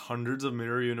seeing like hundreds of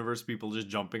mirror universe people just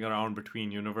jumping around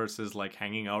between universes, like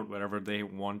hanging out wherever they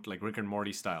want, like Rick and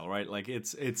Morty style, right? Like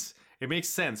it makes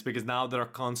sense because now there are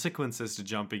consequences to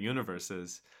jumping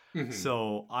universes. Mm-hmm.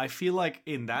 So I feel like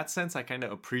in that sense, I kind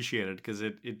of appreciate it because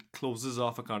it closes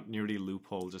off a continuity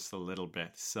loophole just a little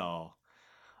bit. So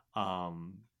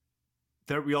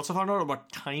we also found out about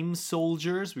time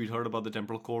soldiers. We'd heard about the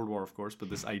Temporal Cold War, of course, but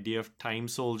this idea of time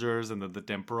soldiers and that the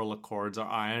temporal accords are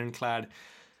ironclad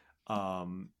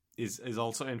is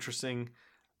also interesting.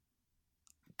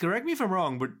 Correct me if I'm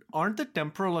wrong, but aren't the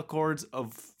temporal accords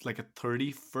of like a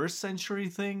 31st century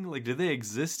thing? Like, did they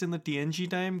exist in the TNG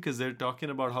time? Because they're talking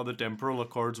about how the temporal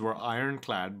accords were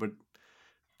ironclad, but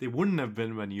they wouldn't have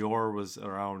been when Yor was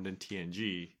around in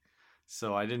TNG.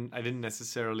 So I didn't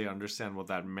necessarily understand what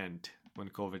that meant when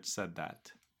Kovich said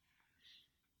that.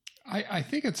 I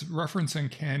think it's referencing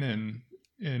canon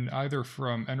in either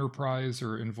from Enterprise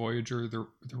or in Voyager. There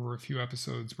were a few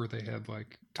episodes where they had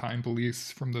like time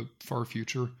police from the far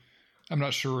future. I'm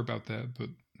not sure about that,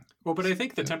 but I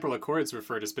think the temporal accords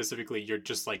refer to specifically you're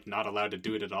just like not allowed to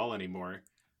do it at all anymore.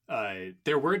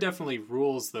 There were definitely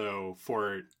rules though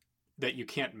for that you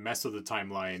can't mess with the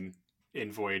timeline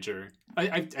in Voyager.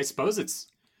 I suppose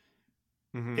it's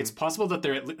possible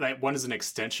that one is an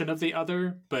extension of the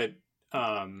other, but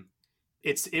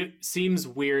it seems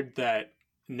weird that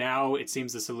now it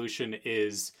seems the solution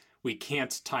is we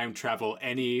can't time travel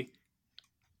any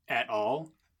at all.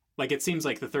 Like it seems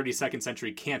like the 32nd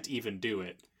century can't even do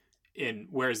it,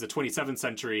 whereas the 27th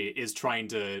century is trying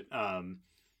to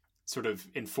sort of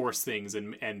enforce things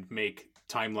and make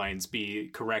timelines be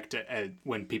correct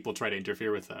when people try to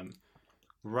interfere with them.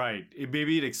 Right.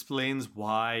 Maybe it explains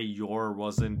why Yor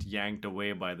wasn't yanked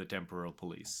away by the temporal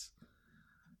police.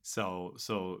 So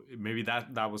maybe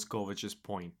that was Kovich's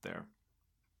point there.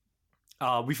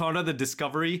 We found out that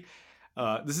Discovery,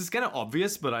 this is kind of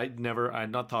obvious, but I had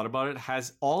not thought about it,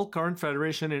 has all current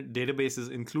Federation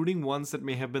databases, including ones that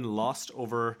may have been lost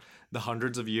over the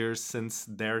hundreds of years since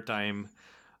their time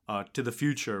to the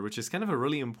future, which is kind of a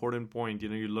really important point. You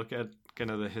know, you look at kind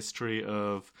of the history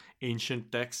of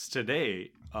ancient texts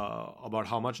today, about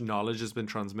how much knowledge has been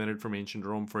transmitted from ancient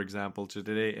Rome, for example, to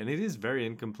today, and it is very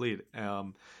incomplete.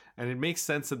 And it makes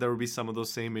sense that there would be some of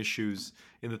those same issues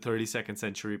in the 32nd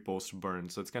century post-Burn.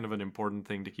 So it's kind of an important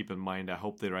thing to keep in mind. I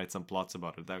hope they write some plots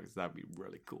about it. That'd be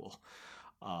really cool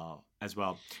as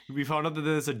well. We found out that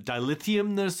there's a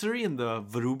dilithium nursery in the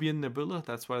Verubian Nebula.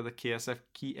 That's why the KSF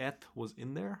Kieth was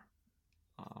in there.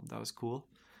 That was cool.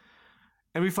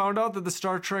 And we found out that the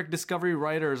Star Trek Discovery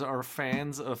writers are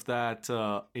fans of that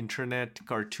internet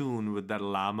cartoon with that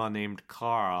llama named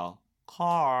Carl.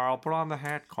 Carl, put on the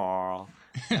hat, Carl.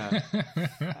 But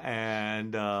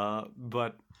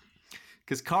because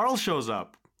because Carl shows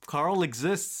up. Carl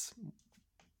exists.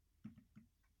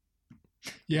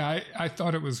 Yeah, I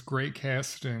thought it was great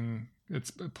casting.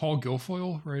 It's Paul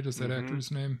Guilfoyle, right? Is that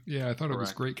actor's name? Yeah, I thought it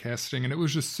was Correct. great casting, and it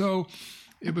was just so.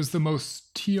 It was the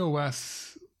most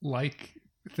TOS like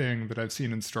thing that I've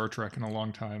seen in Star Trek in a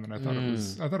long time, and I thought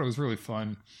it was really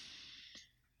fun.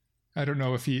 I don't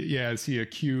know if is he a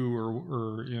Q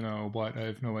or what? I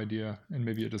have no idea, and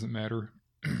maybe it doesn't matter.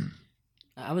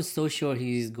 I was so sure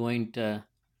he's going to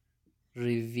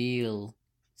reveal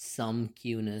some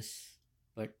Q-ness,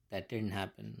 but that didn't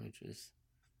happen, which was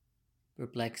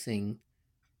perplexing.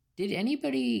 Did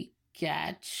anybody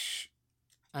catch?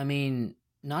 I mean,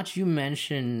 not you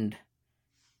mentioned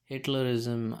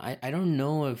Hitlerism. I don't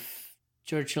know if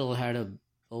Churchill had a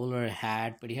bowler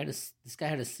hat, but this guy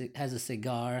has a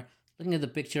cigar. Looking at the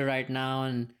picture right now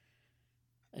and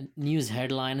a news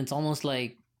headline, it's almost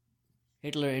like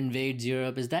Hitler invades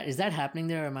Europe. Is that happening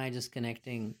there, or am I just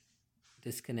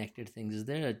disconnected things? Is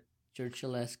there a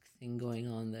Churchill-esque thing going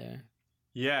on there?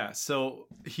 Yeah, so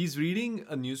he's reading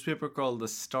a newspaper called the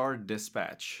Star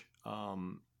Dispatch.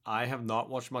 I have not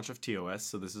watched much of TOS,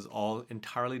 so this is all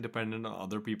entirely dependent on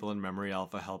other people in Memory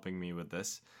Alpha helping me with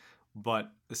this.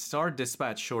 But the Star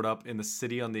Dispatch showed up in The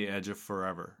City on the Edge of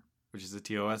Forever, which is a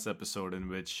TOS episode in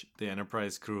which the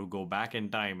Enterprise crew go back in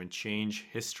time and change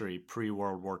history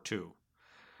pre-World War II.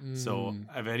 So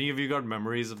have any of you got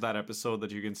memories of that episode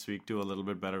that you can speak to a little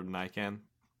bit better than I can?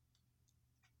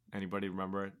 Anybody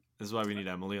remember it? This is why we need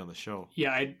Emily on the show.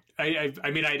 Yeah, I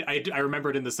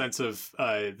remember it in the sense of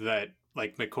that,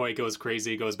 like, McCoy goes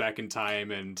crazy, goes back in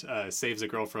time, and saves a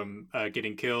girl from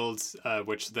getting killed,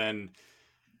 which then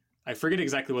I forget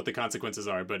exactly what the consequences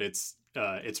are, but it's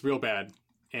real bad,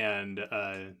 and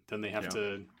then they have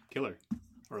to kill her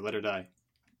or let her die.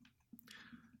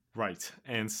 Right,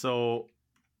 and so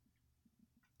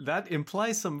that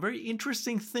implies some very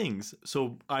interesting things.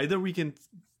 So either we can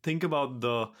think about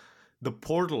the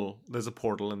portal, there's a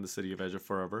portal in the City of Edge of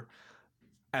Forever,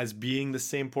 as being the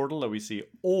same portal that we see,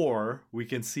 or we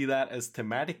can see that as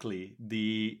thematically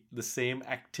the same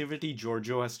activity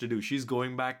Georgiou has to do. She's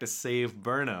going back to save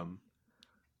Burnham,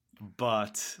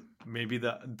 but maybe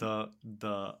the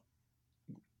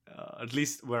at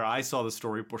least where I saw the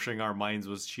story pushing our minds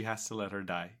was she has to let her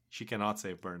die. She cannot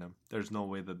save Burnham. There's no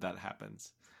way that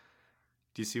happens.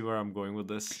 Do you see where I'm going with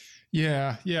this?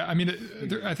 Yeah. I mean,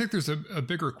 I think there's a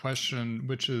bigger question,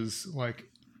 which is like,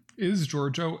 is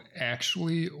Georgiou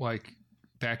actually like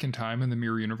back in time in the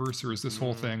mirror universe, or is this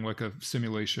whole thing like a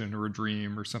simulation or a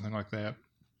dream or something like that?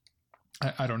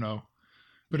 I don't know,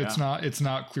 but it's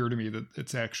not clear to me that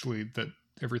it's actually that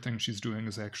everything she's doing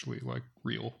is actually like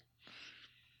real.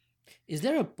 Is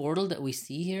there a portal that we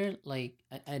see here? Like,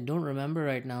 I don't remember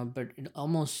right now, but it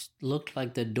almost looked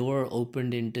like the door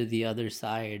opened into the other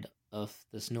side of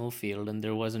the snowfield, and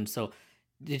there wasn't. So,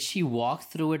 did she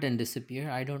walk through it and disappear?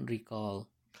 I don't recall.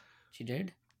 She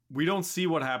did? We don't see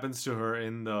what happens to her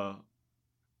in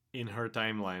her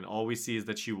timeline. All we see is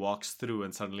that she walks through,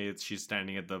 and suddenly she's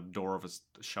standing at the door of a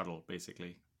shuttle,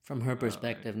 basically. From her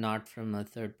perspective, not from a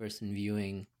third-person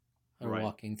viewing.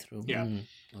 Walking through. Yeah.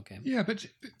 Okay. Yeah, but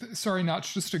sorry, not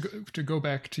just to go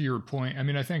back to your point. I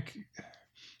mean, I think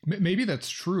maybe that's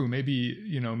true. Maybe,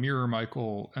 Mirror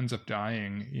Michael ends up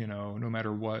dying, no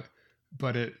matter what.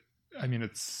 But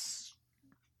it's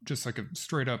just like a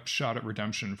straight up shot at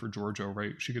redemption for Georgiou,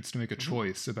 right? She gets to make a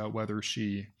choice about whether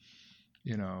she,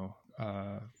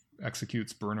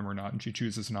 executes Burnham or not, and she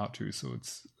chooses not to. So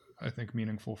it's, I think,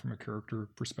 meaningful from a character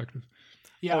perspective.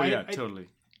 Yeah. Totally.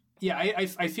 Yeah,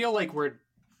 I feel like we're...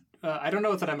 I don't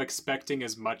know that I'm expecting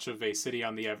as much of a City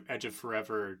on the Edge of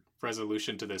Forever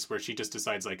resolution to this, where she just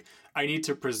decides, like, I need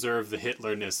to preserve the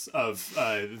Hitler-ness of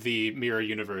the mirror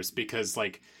universe because,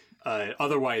 like,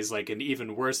 otherwise, like, an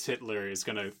even worse Hitler is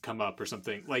going to come up or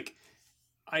something. Like,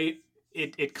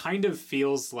 it kind of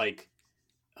feels like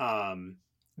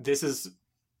this is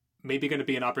maybe going to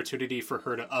be an opportunity for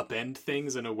her to upend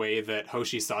things in a way that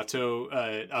Hoshi Sato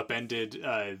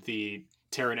upended the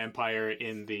Terran Empire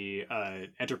in the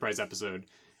Enterprise episode,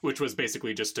 which was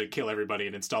basically just to kill everybody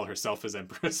and install herself as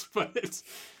Empress. But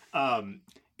I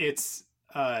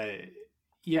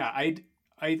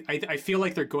feel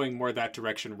like they're going more that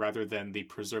direction rather than the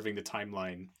preserving the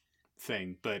timeline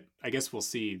thing. But I guess we'll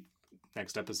see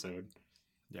next episode.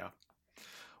 Yeah.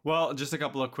 Well, just a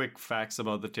couple of quick facts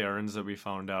about the Terrans that we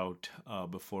found out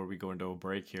before we go into a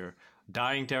break here.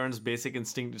 Dying Terrans' basic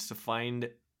instinct is to find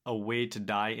a way to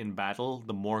die in battle.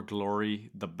 The more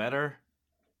glory, the better.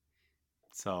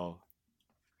 So,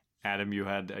 Adam, you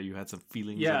had some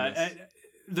feelings on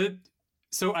this?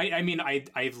 So I mean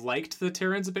I've liked the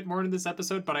Terrans a bit more in this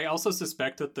episode, but I also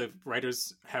suspect that the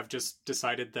writers have just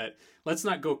decided that let's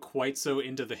not go quite so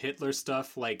into the Hitler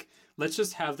stuff. Like, let's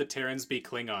just have the Terrans be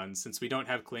Klingons, since we don't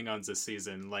have Klingons this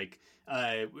season. Like,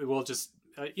 we'll just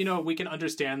we can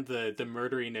understand the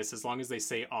murderiness as long as they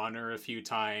say honor a few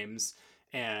times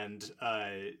and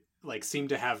like seem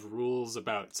to have rules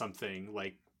about something.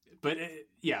 Like, but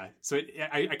yeah, so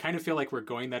I kind of feel like we're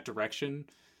going that direction.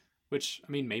 Which,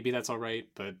 I mean, maybe that's all right,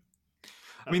 but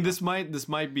I mean, this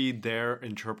might be their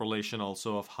interpolation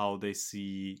also of how they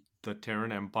see the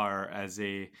Terran Empire as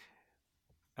a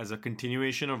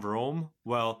continuation of Rome.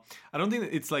 Well, I don't think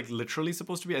that it's like literally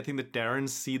supposed to be. I think the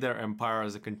Terrans see their empire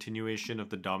as a continuation of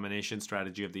the domination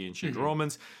strategy of the ancient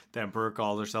Romans. The emperor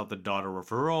called herself the daughter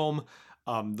of Rome.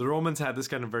 The Romans had this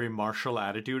kind of very martial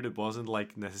attitude. It wasn't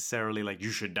like necessarily like you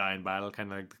should die in battle, kind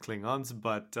of like the Klingons,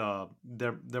 but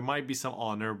there might be some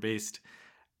honor-based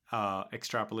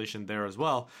extrapolation there as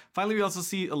well. Finally, we also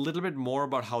see a little bit more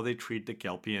about how they treat the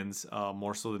Kelpians,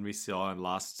 more so than we saw in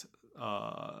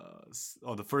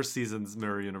the first season's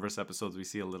Mirror Universe episodes. We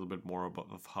see a little bit more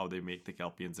of how they make the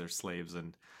Kelpians their slaves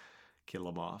and kill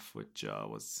them off, which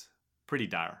was pretty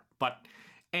dire. But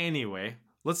anyway,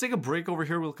 let's take a break over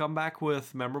here. We'll come back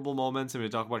with memorable moments and we'll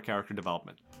talk about character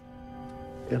development.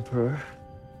 Emperor,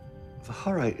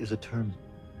 Vahari is a term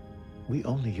we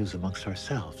only use amongst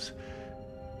ourselves.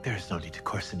 There is no need to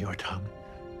coarsen your tongue.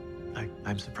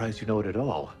 I'm surprised you know it at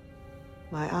all.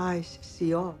 My eyes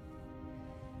see all.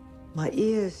 My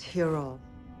ears hear all.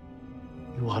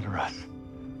 You honor us.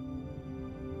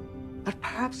 But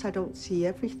perhaps I don't see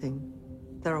everything.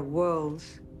 There are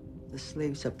worlds the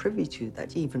slaves are privy to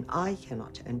that even I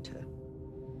cannot enter.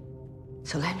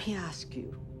 So let me ask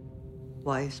you,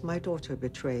 why is my daughter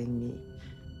betraying me?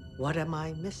 What am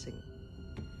I missing?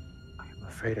 I'm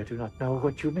afraid I do not know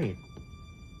what you mean.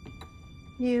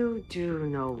 You do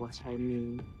know what I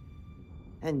mean.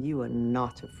 And you are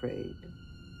not afraid.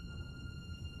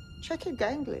 Check your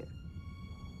ganglia.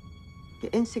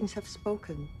 Your instincts have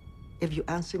spoken. If you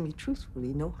answer me truthfully,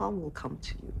 no harm will come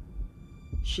to you.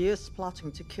 She is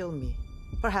plotting to kill me,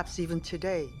 perhaps even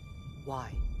today.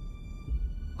 Why?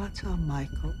 What are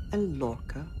Michael and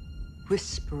Lorca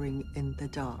whispering in the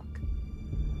dark?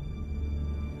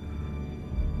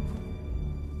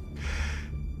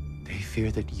 They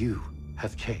fear that you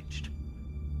have changed.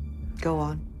 Go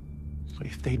on.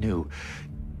 If they knew,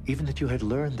 even that you had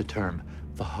learned the term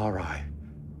Vahari,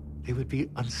 they would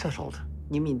be unsettled.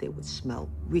 You mean they would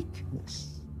smell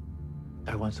weakness?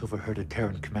 I once overheard a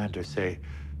Terran commander say,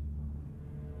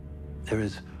 there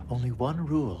is only one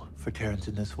rule for Terrans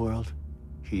in this world.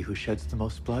 He who sheds the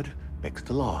most blood makes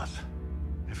the laws.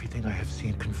 Everything I have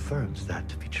seen confirms that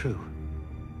to be true.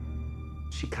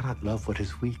 She cannot love what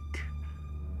is weak,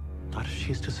 not if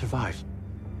she is to survive.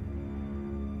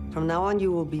 From now on,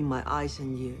 you will be my eyes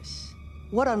and ears.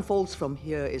 What unfolds from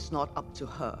here is not up to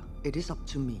her. It is up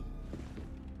to me.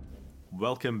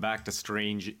 Welcome back to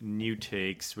Strange New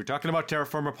Takes. We're talking about Terra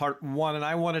Firma Part 1, and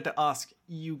I wanted to ask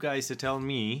you guys to tell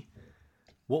me,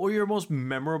 what were your most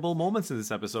memorable moments in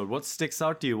this episode? What sticks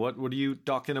out to you? What are you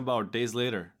talking about days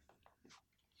later?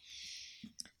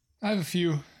 I have a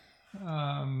few.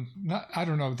 I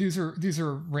don't know. These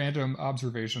are random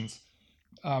observations.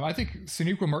 I think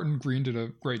Sonequa Martin Green did a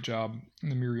great job in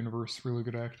the Mirror Universe. Really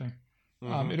good acting.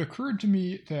 It occurred to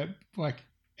me that like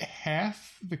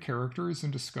half the characters in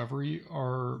Discovery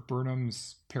are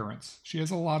Burnham's parents. She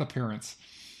has a lot of parents.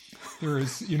 There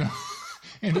is,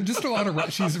 and just a lot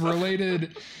of, she's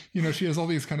related, she has all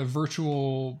these kind of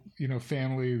virtual,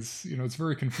 families, it's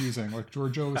very confusing. Like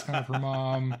Georgiou is kind of her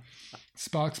mom.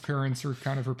 Spock's parents are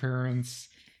kind of her parents.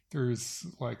 There's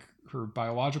like her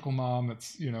biological mom.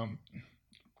 That's,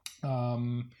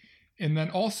 and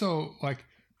then also like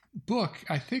Book,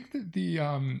 I think that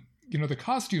the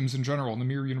costumes in general in the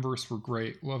Mirror Universe were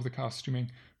great. Love the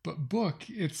costuming. But Book,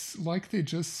 it's like they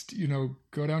just,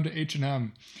 go down to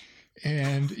H&M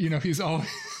and, he's always,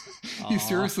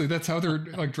 seriously, that's how they're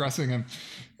like dressing him.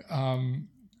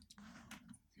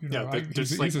 He's a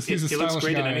he stylish looks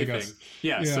great guy, in anything. I guess.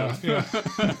 Yeah.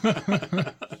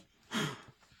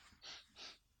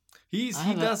 He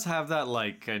does have that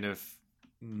like kind of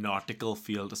nautical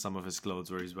feel to some of his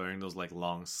clothes where he's wearing those like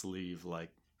long sleeve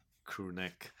like crew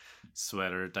neck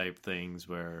sweater type things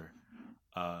where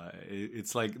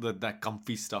it's like that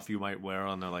comfy stuff you might wear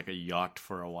on a yacht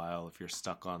for a while if you're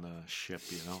stuck on a ship,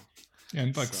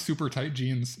 and like super tight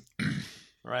jeans.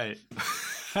 Right.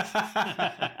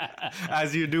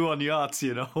 As you do on yachts,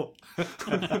 yeah,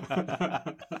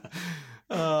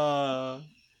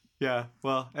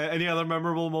 well, any other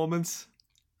memorable moments?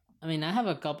 I mean, I have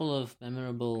a couple of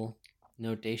memorable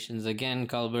notations. Again,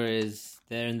 Culber is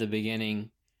there in the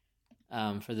beginning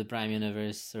for the Prime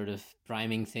Universe, sort of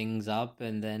priming things up,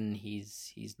 and then he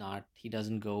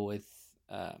doesn't go with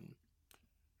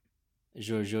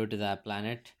Giorgio to that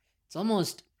planet. It's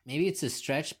almost, maybe it's a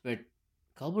stretch, but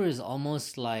Culber is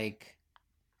almost like,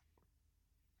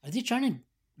 are they trying to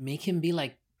make him be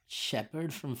like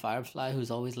Shepard from Firefly,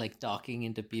 who's always like talking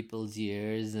into people's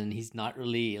ears, and he's not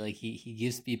really like, he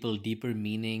gives people deeper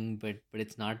meaning, but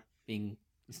it's not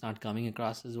coming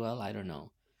across as well. I don't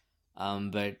know.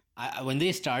 But when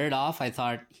they started off, I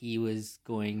thought he was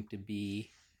going to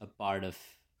be a part of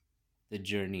the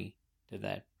journey to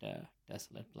that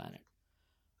desolate planet.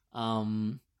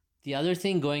 The other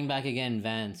thing, going back again,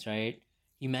 Vance, right?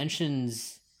 He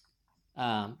mentions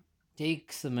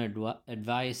take some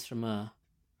advice from a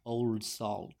old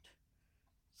salt.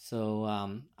 So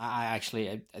I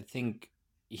think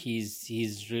he's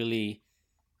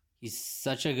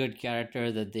such a good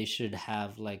character that they should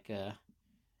have like a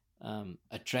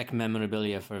Trek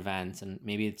memorabilia for Vance, and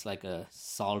maybe it's like a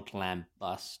salt lamp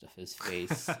bust of his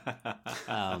face,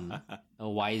 a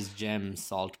wise gem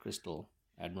salt crystal,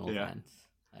 Admiral Vance.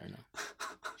 I don't know.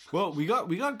 Well, we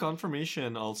got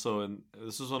confirmation also, and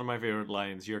this was one of my favorite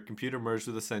lines. Your computer merged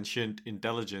with a sentient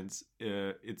intelligence.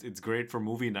 It's great for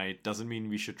movie night. Doesn't mean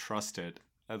we should trust it.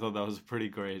 I thought that was a pretty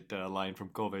great line from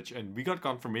Kovic, and we got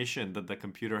confirmation that the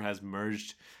computer has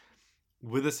merged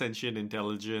with a sentient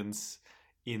intelligence.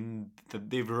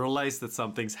 They've realized that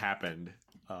something's happened.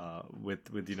 With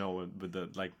the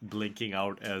like blinking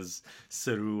out as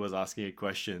Saru was asking it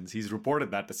questions. He's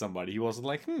reported that to somebody. He wasn't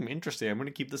like, interesting, I'm going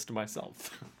to keep this to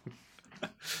myself.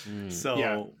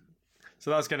 So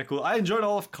that was kind of cool. I enjoyed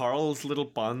all of Carl's little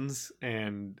puns,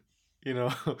 and he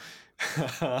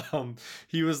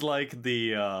was like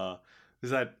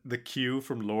is that the Q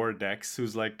from Lower Decks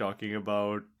who's like talking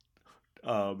about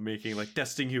making like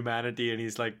testing humanity, and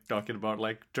he's like talking about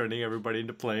like turning everybody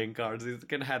into playing cards. He's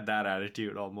kind of had that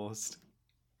attitude almost.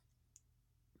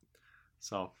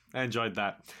 So I enjoyed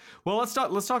that. Well, let's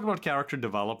talk about character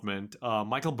development.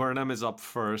 Michael Burnham is up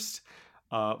first.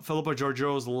 Philippa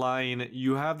Georgiou's line,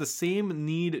 "You have the same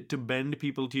need to bend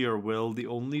people to your will. The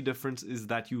only difference is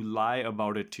that you lie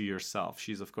about it to yourself."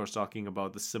 She's of course talking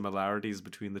about the similarities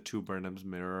between the two Burnhams,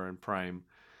 Mirror and Prime.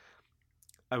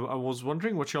 I was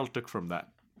wondering what y'all took from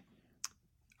that.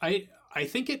 I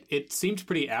think it seemed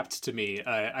pretty apt to me.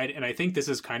 I think this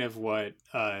is kind of what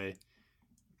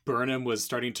Burnham was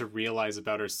starting to realize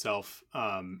about herself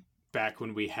back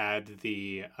when we had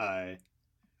the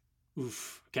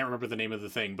can't remember the name of the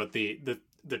thing, but the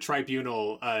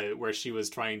tribunal where she was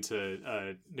trying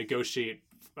to negotiate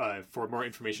for more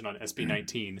information on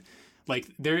SB-19. Like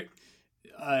there,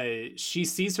 she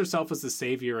sees herself as the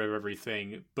savior of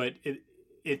everything, but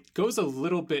it goes a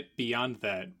little bit beyond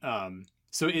that.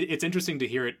 So it's interesting to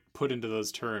hear it put into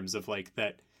those terms of like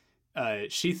that.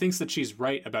 She thinks that she's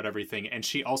right about everything, and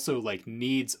she also like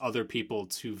needs other people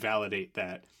to validate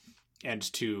that and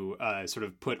to sort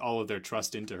of put all of their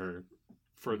trust into her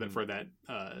for that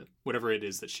whatever it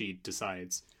is that she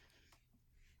decides.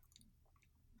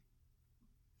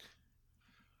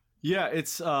 Yeah,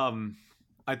 it's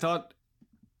I thought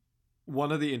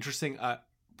one of the interesting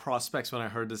prospects when I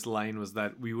heard this line was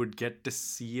that we would get to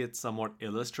see it somewhat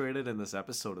illustrated in this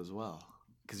episode as well,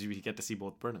 because we get to see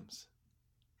both Burnhams.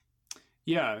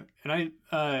 Yeah, and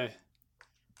I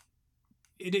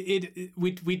did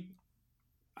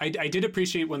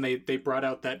appreciate when they brought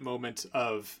out that moment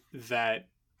of that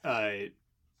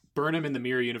Burnham in the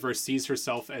Mirror Universe sees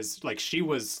herself as like she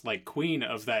was like queen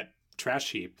of that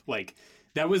trash heap. Like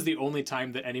that was the only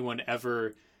time that anyone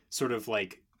ever sort of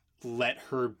like let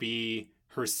her be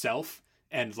herself,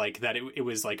 and like that it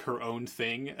was like her own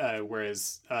thing,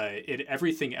 whereas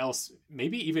everything else,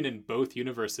 maybe even in both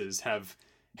universes, have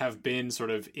been sort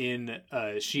of in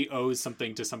she owes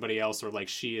something to somebody else, or like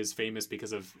she is famous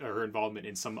because of her involvement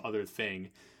in some other thing.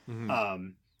 Mm-hmm.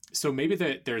 So maybe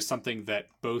there's something that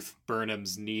both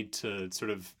Burnhams need to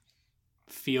sort of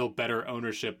feel better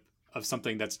ownership of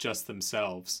something that's just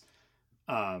themselves.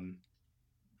 But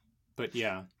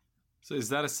yeah. So is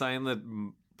that a sign that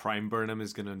Prime Burnham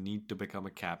is going to need to become a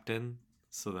captain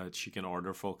so that she can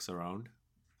order folks around?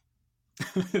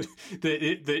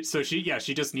 So she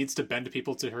just needs to bend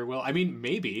people to her will. I mean,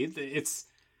 maybe it's,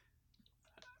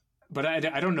 but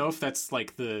I don't know if that's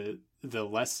like the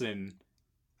lesson,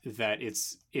 that it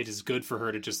is good for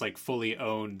her to just like fully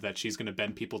own that she's going to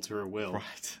bend people to her will.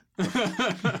 Right.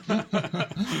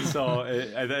 So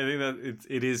I think that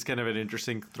it is kind of an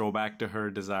interesting throwback to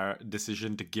her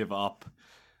decision to give up.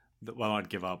 Well, not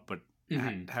give up, but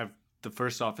have the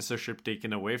first officership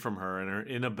taken away from her, and her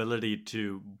inability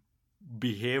to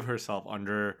behave herself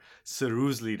under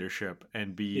Saru's leadership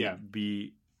and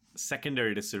be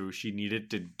secondary to Saru. She needed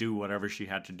to do whatever she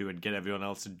had to do and get everyone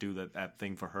else to do that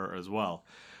thing for her as well.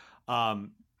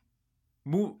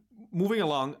 Moving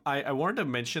along, I wanted to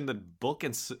mention that Book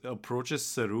approaches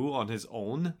Saru on his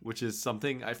own, which is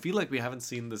something I feel like we haven't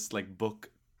seen this like Book.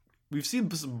 We've seen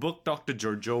Book talk to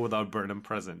Giorgio without Burnham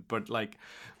present, but like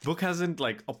Book hasn't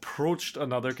like approached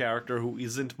another character who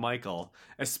isn't Michael,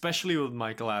 especially with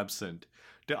Michael absent,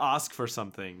 to ask for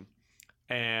something.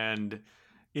 And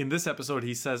in this episode,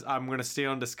 he says, "I'm going to stay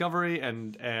on Discovery,"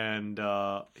 and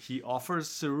he offers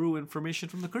Saru information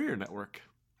from the Courier Network.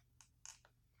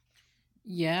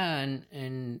 Yeah,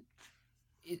 and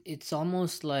it's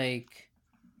almost like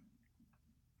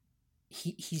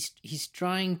he's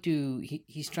trying to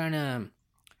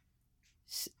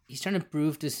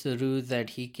prove to Saru that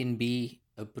he can be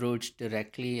approached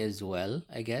directly as well.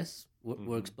 I guess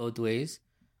works both ways,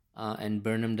 and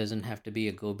Burnham doesn't have to be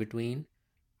a go-between.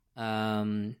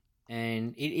 And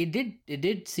it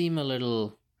did seem a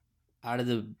little out of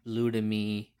the blue to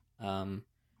me,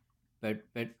 but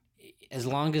as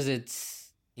long as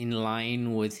it's in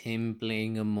line with him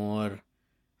playing a more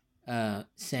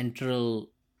central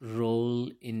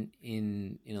role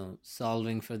in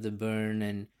solving for the burn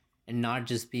and not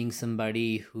just being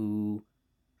somebody who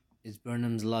is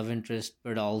Burnham's love interest,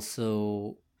 but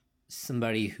also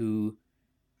somebody who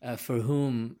for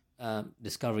whom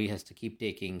Discovery has to keep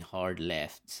taking hard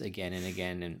lefts again and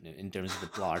again in terms of the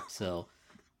plot. So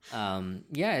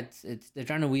it's they're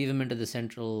trying to weave him into the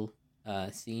central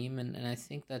theme, and I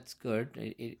think that's good.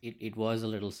 It was a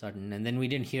little sudden, and then we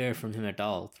didn't hear from him at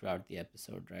all throughout the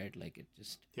episode, right? Like it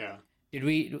just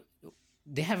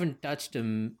they haven't touched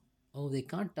him. Oh, they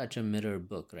can't touch a mirror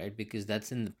book, right? Because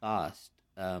that's in the past.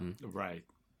 Right.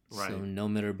 So no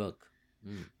mirror book.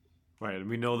 Right, and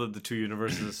we know that the two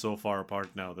universes are so far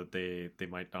apart now that they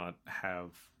might not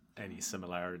have any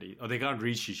similarity, or they can't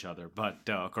reach each other. But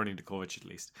according to Kovach, at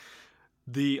least.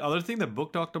 The other thing that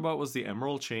Book talked about was the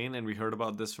Emerald Chain, and we heard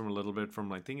about this from a little bit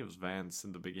from, I think it was Vance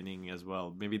in the beginning as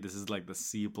well. Maybe this is like the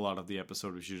C plot of the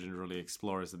episode, which you didn't really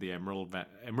explore, is that the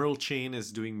Emerald Chain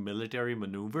is doing military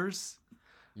maneuvers.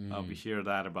 We hear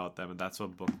that about them, and that's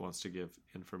what Book wants to give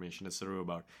information to Saru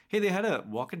about. Hey, they had a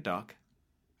walk and talk.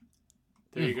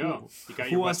 There you go. You got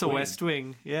Who your wants a West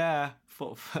Wing? Yeah.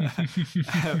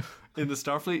 In the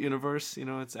Starfleet universe,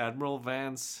 it's Admiral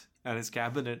Vance and his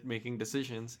cabinet making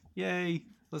decisions. Yay,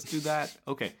 let's do that.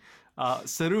 Okay.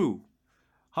 Saru.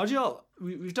 How'd y'all...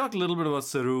 We've talked a little bit about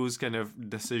Saru's kind of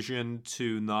decision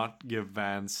to not give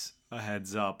Vance a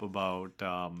heads up about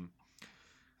the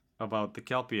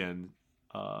Kelpian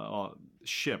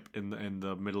ship in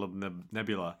the middle of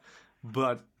Nebula.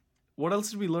 But what else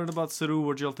did we learn about Saru?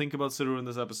 What did y'all think about Saru in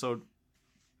this episode?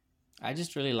 I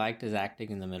just really liked his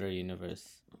acting in the Mirror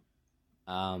Universe.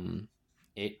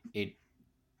 It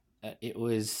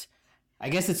was, I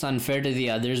guess it's unfair to the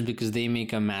others because they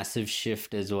make a massive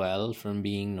shift as well from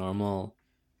being normal,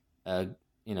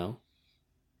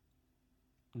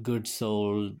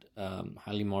 good-souled,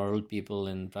 highly moral people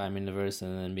in Prime Universe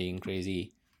and then being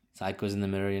crazy psychos in the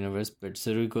Mirror Universe. But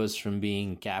Saru goes from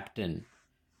being captain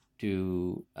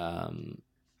to,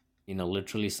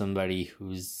 literally somebody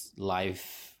whose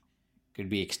life could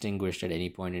be extinguished at any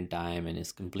point in time and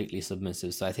is completely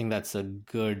submissive. So I think that's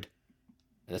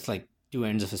like two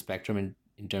ends of a spectrum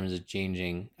in terms of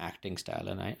changing acting style.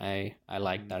 And I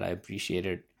like that. I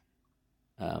appreciated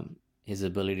his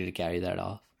ability to carry that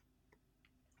off.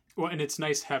 Well, and it's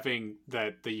nice having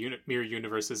that the Mirror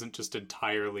Universe isn't just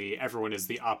entirely everyone is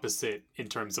the opposite in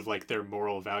terms of like their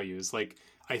moral values. Like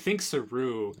I think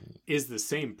Saru is the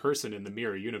same person in the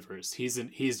Mirror Universe. He's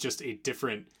in a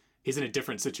different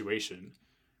situation.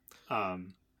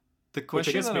 The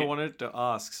question that I wanted to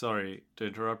ask, sorry to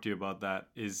interrupt you about that,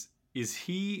 is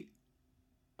he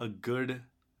a good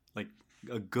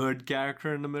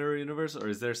character in the Mirror Universe, or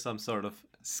is there some sort of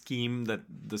scheme that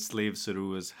the slave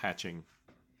Saru is hatching?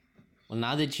 Well,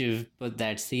 now that you've put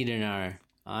that seed in our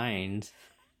minds...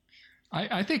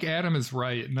 I think Adam is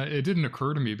right, and it didn't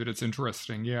occur to me, but it's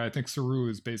interesting. Yeah, I think Saru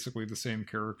is basically the same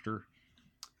character.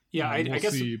 Yeah,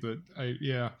 we'll see, but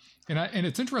and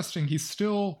it's interesting. He's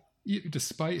still,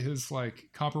 despite his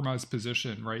like compromised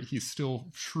position, right? He's still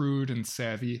shrewd and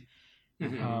savvy,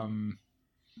 and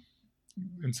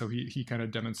so he kind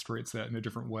of demonstrates that in a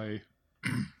different way.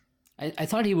 I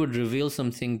thought he would reveal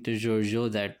something to Giorgio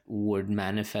that would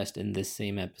manifest in this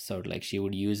same episode. Like she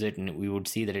would use it, and we would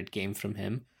see that it came from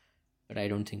him. But I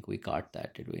don't think we caught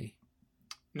that, did we?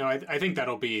 No, I think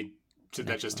that'll be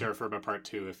that's just Terra Firma Part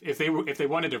 2. If they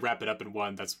wanted to wrap it up in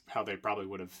one, that's how they probably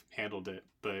would have handled it.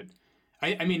 But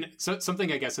I mean, so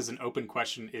something I guess is an open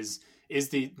question is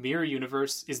the mirror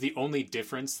universe is the only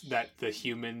difference that the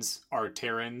humans are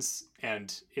Terrans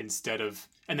and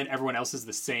then everyone else is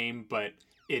the same, but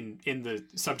in the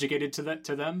subjugated to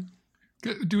them.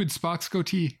 Dude, Spock's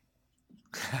goatee.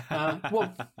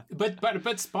 Well, but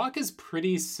Spock is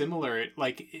pretty similar.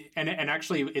 Like, and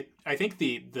actually, I think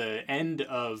the end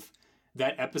of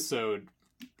that episode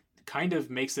kind of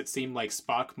makes it seem like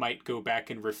Spock might go back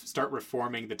and start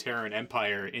reforming the Terran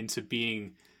Empire into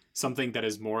being something that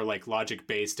is more like logic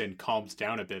based and calmed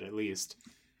down a bit, at least.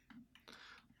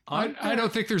 I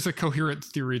don't think there's a coherent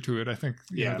theory to it. I think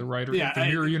the writer, the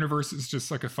mirror universe is just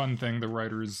like a fun thing the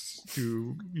writers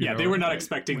do. You know, they were not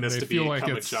expecting this to feel become like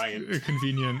a it's giant.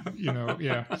 Convenient,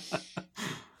 yeah.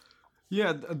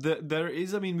 Yeah, there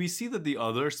is. I mean, we see that the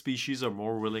other species are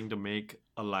more willing to make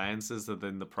alliances that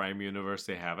in the Prime universe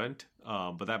they haven't.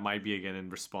 But that might be again in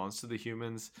response to the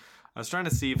humans. I was trying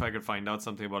to see if I could find out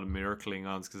something about mirror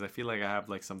Klingons because I feel like I have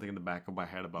like something in the back of my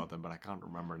head about them, but I can't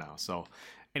remember now. So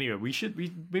anyway, we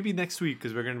maybe next week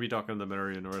because we're going to be talking the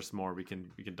mirror universe more. We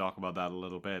can talk about that a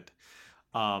little bit.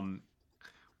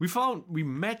 We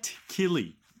met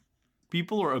Killy.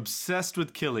 People are obsessed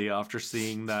with Killy after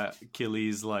seeing that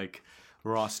Killy's like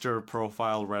roster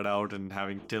profile read out and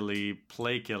having Tilly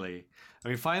play Killy. I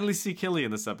mean, finally see Killy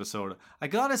in this episode. I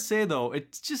gotta say though,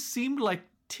 it just seemed like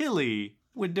Tilly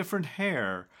with different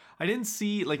hair. I didn't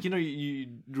see, like,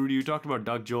 Rudy, you talked about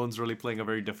Doug Jones really playing a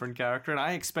very different character, and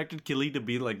I expected Killy to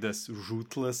be like this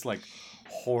ruthless, like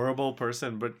horrible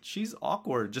person, but she's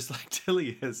awkward just like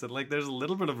Tilly is, and like there's a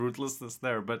little bit of ruthlessness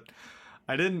there, but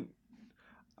I don't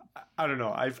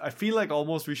know. I feel like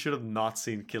almost we should have not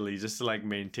seen Killy just to like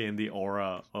maintain the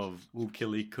aura of who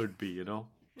Killy could be, you know?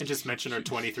 And just mention her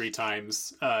 23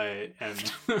 times, and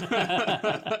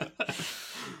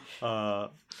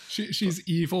she's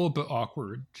evil but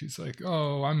awkward. She's like,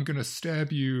 "Oh, I'm gonna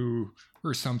stab you"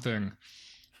 or something.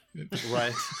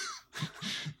 Right.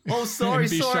 Oh, sorry.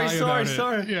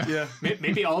 Yeah.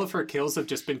 Maybe all of her kills have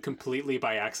just been completely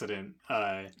by accident.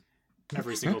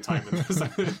 Every single time in this.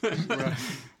 Right.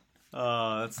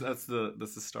 That's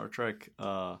the Star Trek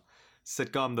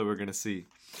sitcom that we're gonna see.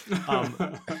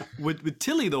 With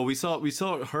Tilly though, we saw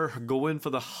her go in for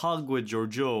the hug with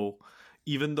Georgiou,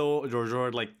 even though Georgiou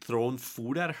had like thrown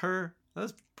food at her.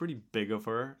 That's pretty big of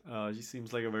her. She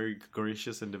seems like a very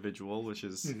gracious individual, which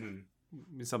is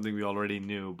something we already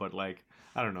knew. But like,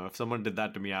 I don't know, if someone did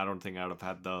that to me, I don't think I would have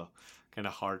had the kind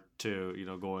of heart to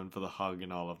go in for the hug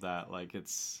and all of that. Like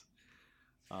it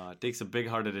takes a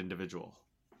big-hearted individual.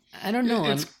 I don't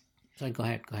know. Sorry, go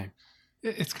ahead.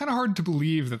 It's kind of hard to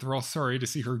believe that they're all sorry to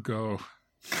see her go.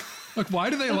 Like, why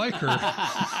do they like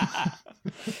her?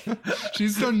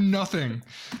 She's done nothing.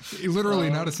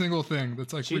 Literally not a single thing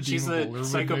that's like redeemable. She's a or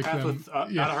psychopath with not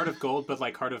a heart of gold, but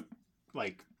like heart of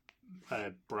like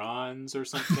bronze or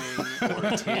something,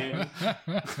 or tin.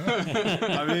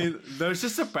 I mean, there's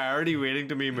just a parody waiting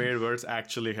to be made where it's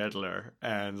actually Hitler,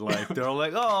 and like they're all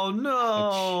like, "Oh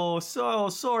no, so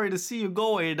sorry to see you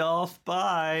go, Adolf.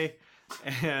 Bye."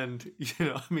 And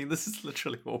I mean, this is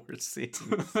literally what we're seeing,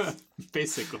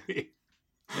 basically.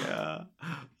 Yeah.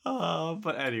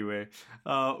 But anyway,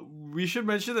 we should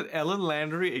mention that Ellen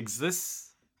Landry exists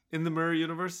in the mirror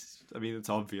universe. I mean, it's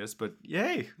obvious, but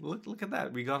yay! Look at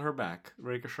that. We got her back.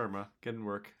 Rekha Sharma getting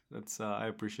work. That's I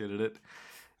appreciated it,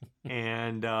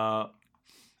 and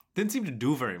didn't seem to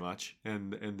do very much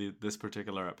in this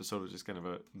particular episode, which is kind of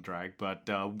a drag. But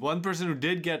one person who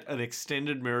did get an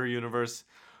extended mirror universe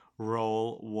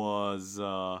role was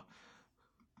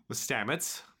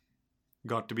Stamets.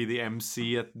 Got to be the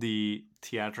MC at the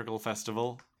theatrical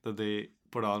festival that they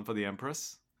put on for the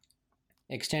Empress.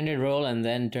 Extended role and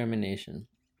then termination.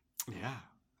 Yeah.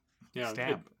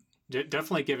 Stamp.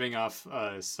 Definitely giving off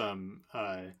some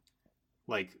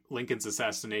like Lincoln's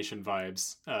assassination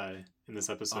vibes in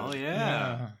this episode. Oh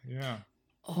yeah.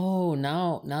 Oh,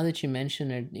 now that you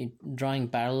mention it, drawing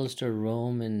parallels to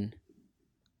Rome and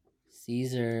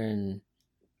Caesar and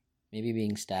maybe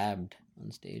being stabbed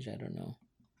on stage. I don't know.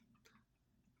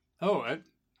 Oh,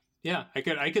 yeah, I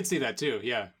could see that too.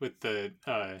 Yeah, with the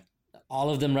all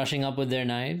of them rushing up with their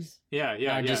knives.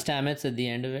 Yeah. Just Stamets at the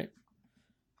end of it.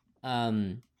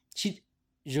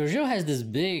 Georgiou has this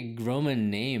big Roman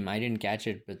name. I didn't catch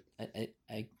it, but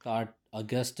I caught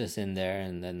Augustus in there,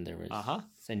 and then there was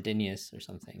Centinius or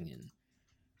something.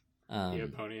 And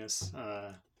Euponius.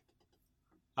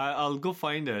 I'll go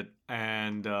find it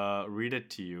and read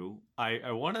it to you.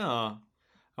 I wanna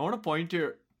point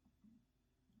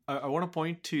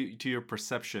to your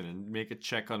perception and make a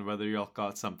check on whether y'all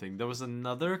caught something. There was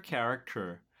another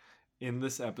character in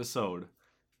this episode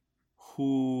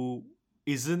who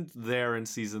isn't there in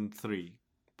season 3,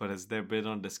 but has there been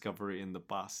on Discovery in the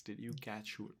past. Did you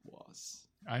catch who it was?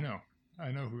 I know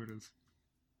who it is.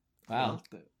 Wow.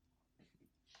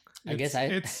 I guess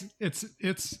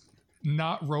it's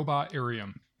not Robot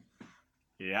Arium.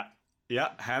 Yeah.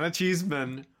 Hannah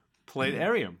Cheeseman played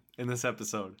Arium in this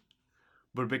episode,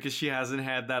 but because she hasn't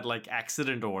had that like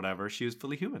accident or whatever, she was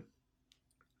fully human.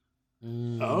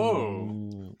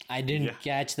 Oh, I didn't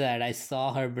catch that. I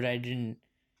saw her, but I didn't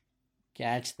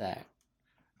catch that.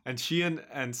 And she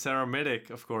and Sarah Middick,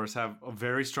 of course, have a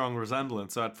very strong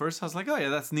resemblance. So at first I was like, oh yeah,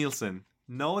 that's Nielsen.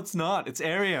 No, it's not. It's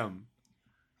Arium.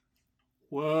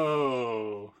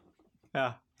 whoa.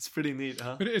 Yeah, it's pretty neat,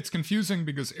 huh? But it's confusing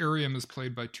because Arium is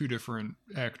played by 2 different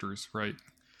actors, right?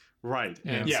 Right.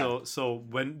 And Yeah. so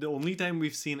when the only time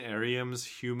we've seen Arium's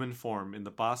human form in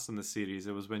the past in the series,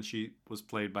 it was when she was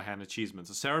played by Hannah Cheeseman.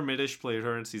 So Sarah Middish played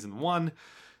her in season 1.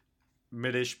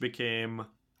 Middish became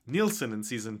Nielsen in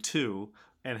season 2,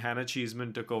 and Hannah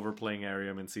Cheeseman took over playing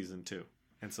Arium in season 2.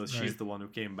 And so she's Right. the one who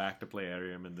came back to play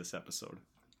Arium in this episode.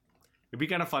 It'd be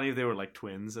kind of funny if they were like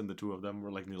twins and the two of them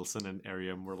were like Nielsen and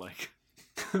Arium were like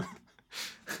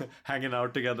hanging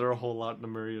out together a whole lot in the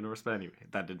Mirror Universe. But anyway,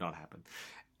 that did not happen.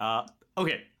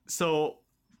 Okay, so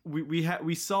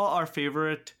we saw our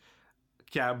favorite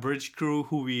bridge crew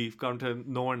who we've come to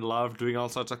know and love doing all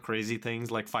sorts of crazy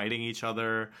things like fighting each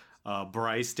other.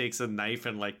 Bryce takes a knife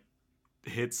and like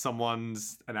hits an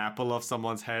apple off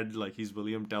someone's head, like he's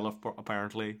William Tell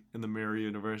apparently in the Mirror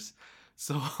Universe.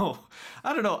 So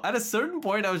I don't know. At a certain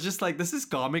point, I was just like, "This is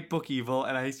comic book evil,"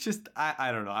 and I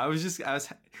don't know.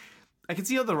 I could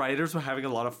see how the writers were having a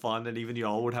lot of fun, and even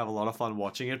y'all would have a lot of fun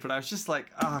watching it. But I was just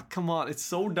like, come on, it's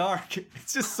so dark.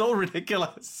 It's just so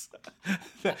ridiculous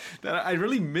that I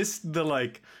really missed the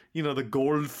the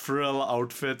gold frill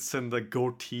outfits and the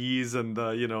goatees and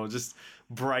the just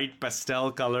bright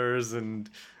pastel colors and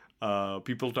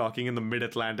people talking in the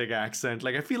mid-Atlantic accent.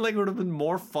 Like, I feel like it would have been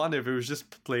more fun if it was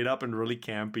just played up and really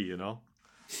campy,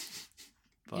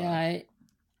 But, Yeah, I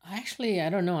actually,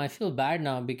 I don't know. I feel bad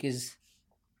now because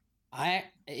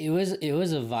it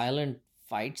was a violent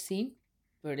fight scene,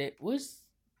 but it was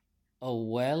a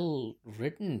well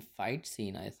written fight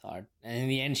scene, I thought. And in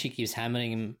the end, she keeps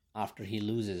hammering him after he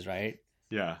loses, right,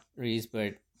 yeah. Reese?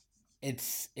 But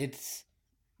it's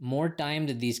more time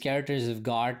that these characters have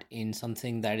got in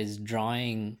something that is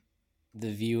drawing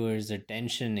the viewer's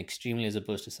attention extremely, as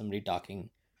opposed to somebody talking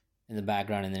in the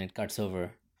background and then it cuts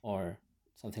over or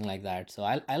something like that. So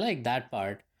I like that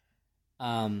part.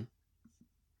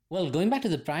 Well, going back to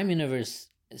the Prime Universe,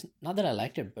 it's not that I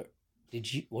liked it, but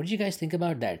what did you guys think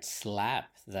about that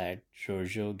slap that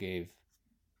Giorgio gave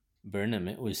Burnham?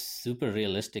 It was super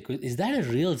realistic. Is that a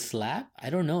real slap?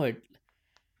 I don't know it.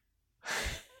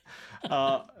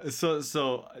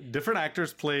 So different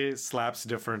actors play slaps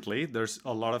differently. There's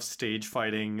a lot of stage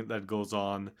fighting that goes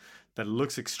on that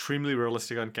looks extremely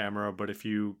realistic on camera, but if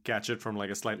you catch it from like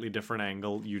a slightly different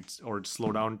angle, or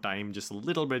slow down time just a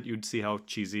little bit, you'd see how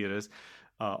cheesy it is.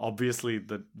 Obviously,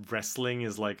 the wrestling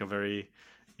is like a very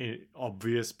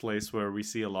obvious place where we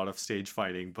see a lot of stage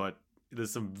fighting, but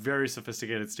there's some very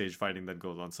sophisticated stage fighting that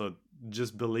goes on. So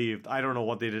just believe, I don't know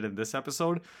what they did in this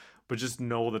episode, but just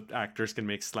know that actors can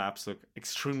make slaps look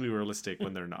extremely realistic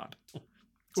when they're not.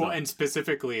 Well, and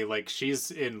specifically, like, she's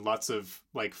in lots of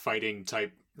like fighting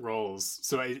type roles,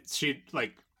 so she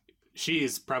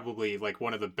is probably like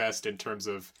one of the best in terms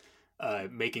of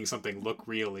making something look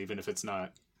real, even if it's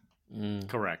not.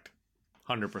 Correct.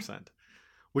 100%.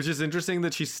 Which is interesting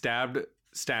that she stabbed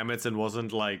Stamets and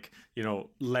wasn't like,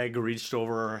 leg reached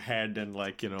over her head and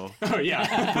like, Oh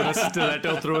yeah. put a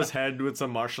stiletto through his head with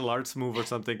some martial arts move or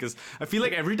something. Because I feel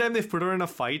like every time they've put her in a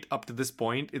fight up to this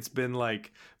point, it's been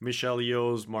like Michelle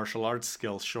Yeoh's martial arts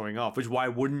skills showing off. Which, why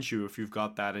wouldn't you if you've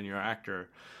got that in your actor?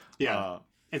 Yeah.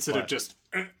 Instead of just.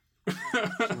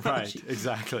 Right,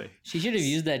 exactly. She should have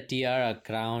used that tiara,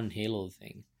 crown, halo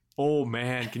thing. Oh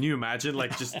man, can you imagine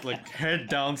just head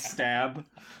down stab?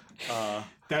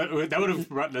 That would have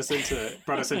brought us into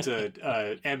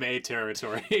MA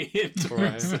territory.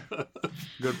 Right.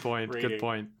 Good point. rating. Good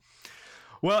point.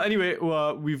 Well, anyway,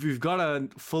 we've got a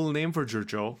full name for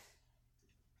Giorgio.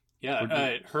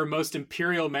 Yeah, Her Most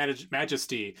Imperial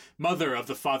Majesty, Mother of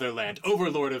the Fatherland,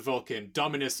 Overlord of Vulcan,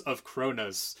 Dominus of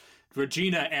Kronos,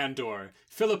 Regina Andor,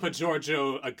 Philippa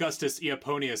Giorgio Augustus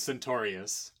Eoponius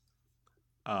Centaurius.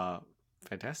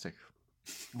 Fantastic.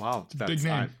 Wow, a big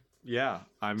name.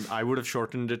 I would have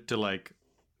shortened it to like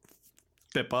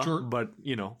Pippa, but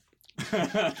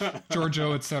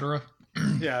Giorgio, etc.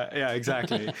 yeah,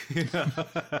 exactly.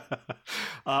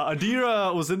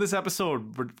 Adira was in this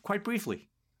episode, but quite briefly.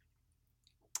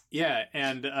 Yeah,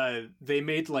 and they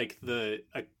made like the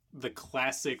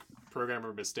classic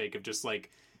programmer mistake of just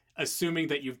like assuming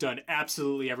that you've done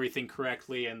absolutely everything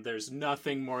correctly and there's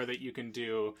nothing more that you can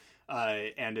do,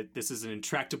 and this is an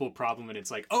intractable problem, and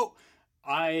it's like, oh,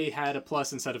 I had a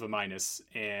plus instead of a minus,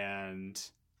 and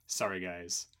sorry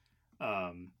guys.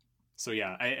 So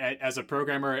yeah, I as a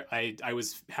programmer, I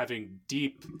was having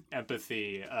deep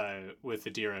empathy with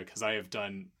Adira, because I have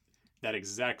done that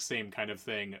exact same kind of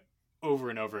thing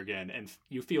over and over again, and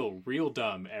you feel real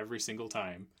dumb every single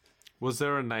time. Was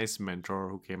there a nice mentor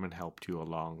who came and helped you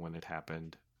along when it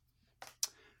happened?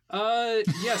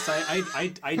 Yes,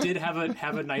 I did have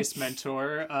a nice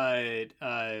mentor.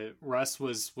 Russ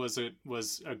was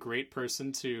a great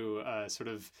person to sort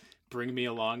of bring me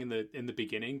along in the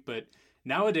beginning, but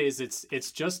nowadays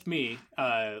it's just me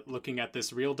looking at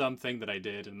this real dumb thing that I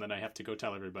did, and then I have to go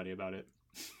tell everybody about it.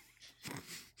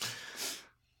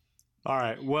 All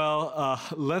right. Well,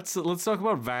 let's talk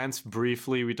about Vance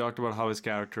briefly. We talked about how his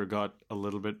character got a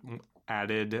little bit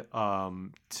added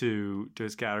to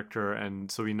his character, and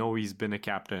so we know he's been a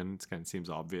captain. It kind of seems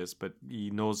obvious, but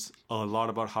he knows a lot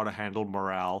about how to handle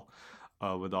morale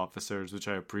with officers, which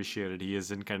I appreciated. He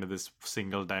isn't kind of this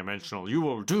single-dimensional, you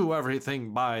will do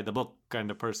everything by the book kind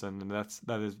of person, and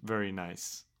that is very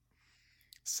nice.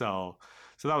 So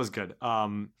that was good.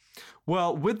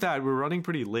 Well, with that, we're running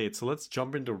pretty late, so let's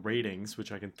jump into ratings,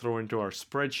 which I can throw into our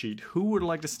spreadsheet. Who would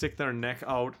like to stick their neck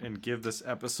out and give this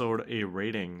episode a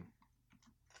rating?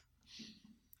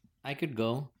 I could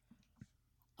go.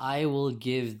 I will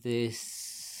give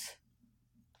this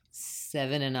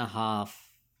 7.5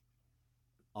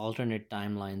 alternate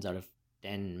timelines out of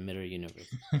 10 mirror universe.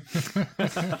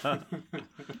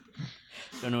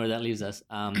 Don't know where that leaves us.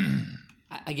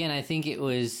 Again, I think it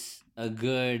was a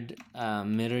good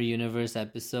mirror universe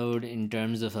episode in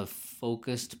terms of a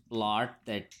focused plot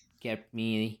that kept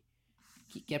me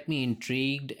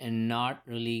intrigued and not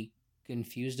really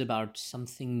confused about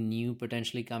something new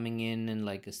potentially coming in and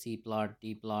like a C plot,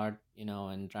 D plot,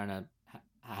 and trying to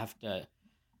have to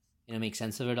make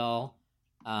sense of it all.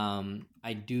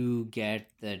 I do get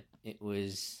that it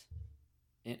was,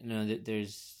 that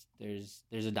there's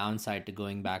a downside to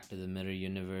going back to the mirror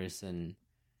universe and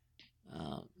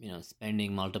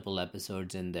spending multiple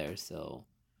episodes in there. So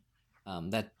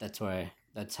that's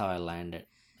how I landed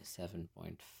a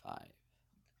 7.5.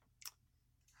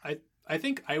 I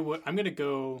think I'm going to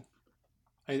go.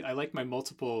 I like my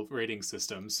multiple rating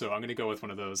system, so I'm going to go with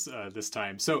one of those this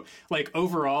time. So, like,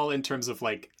 overall, in terms of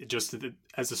like just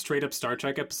as a straight up Star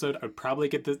Trek episode, I'd probably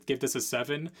give this a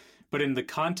 7. But in the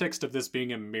context of this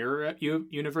being a mirror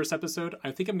universe episode,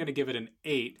 I think I'm going to give it an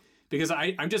 8, because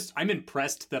I'm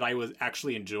impressed that I was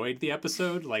actually enjoyed the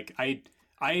episode. Like I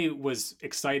was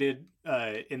excited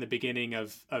in the beginning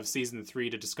of season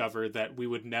 3 to discover that we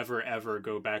would never ever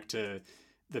go back to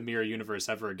the mirror universe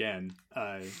ever again.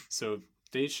 So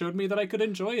they showed me that I could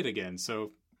enjoy it again.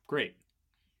 So great.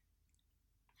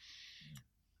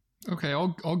 Okay,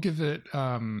 I'll give it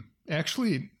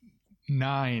actually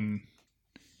 9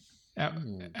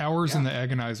 hours in the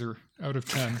agonizer out of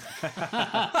 10.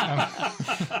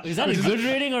 Is that a good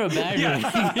rating or a bad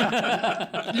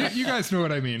rating? You guys know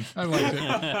what I mean. I liked it.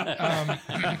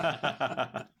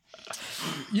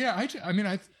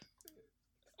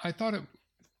 I thought it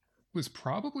was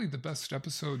probably the best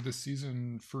episode this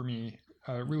season for me.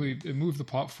 Really, it moved the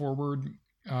plot forward.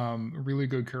 Really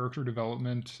good character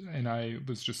development, and I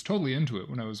was just totally into it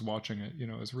when I was watching it.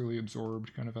 I was really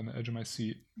absorbed, kind of on the edge of my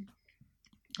seat.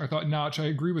 I thought, Notch, I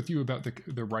agree with you about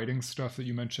the writing stuff that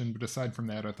you mentioned, but aside from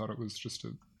that, I thought it was just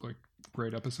a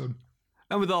great episode.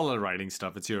 And with all the writing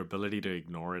stuff, it's your ability to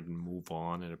ignore it and move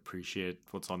on and appreciate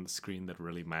what's on the screen that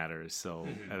really matters. So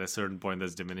at a certain point,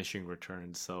 there's diminishing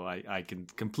returns. So I can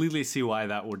completely see why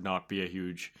that would not be a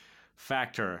huge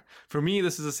factor. For me,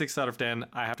 this is a 6 out of 10.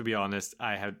 I have to be honest.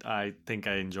 I think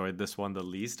I enjoyed this one the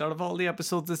least out of all the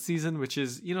episodes this season, which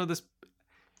is,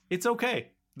 it's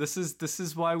okay. This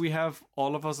is why we have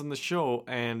all of us on the show,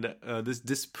 and this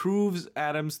disproves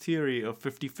Adam's theory of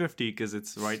 50-50, because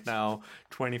it's right now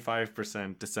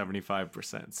 25% to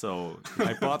 75%. So the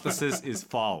hypothesis is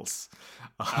false,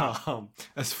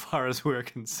 as far as we're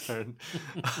concerned.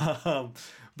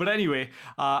 But anyway,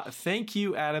 thank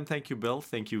you, Adam. Thank you, Bill.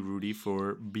 Thank you, Rudy,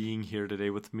 for being here today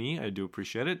with me. I do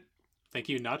appreciate it. Thank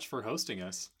you, Notch, for hosting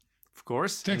us. Of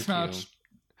course. Thanks, Notch.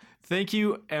 Thank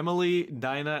you, Emily,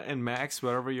 Dinah, and Max,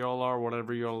 wherever y'all are,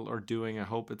 whatever y'all are doing. I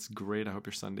hope it's great. I hope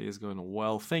your Sunday is going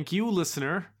well. Thank you,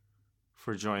 listener,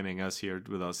 for joining us here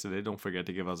with us today. Don't forget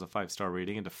to give us a 5-star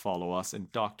rating and to follow us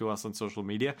and talk to us on social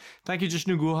media. Thank you,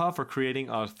 Jishnu Guha, for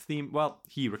creating our theme. Well,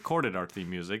 he recorded our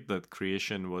theme music. The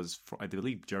creation was, I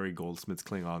believe, Jerry Goldsmith's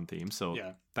Klingon theme. So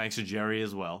thanks to Jerry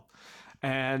as well.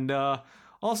 And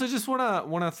also, just want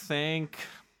to thank.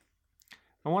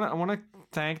 I want to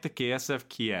thank the KSF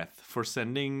Kiev for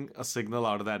sending a signal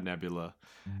out of that nebula,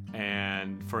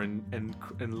 and for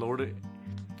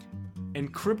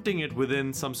encrypting it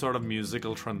within some sort of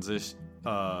musical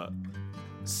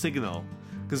signal,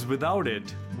 because without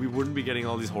it we wouldn't be getting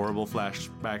all these horrible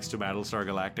flashbacks to Battlestar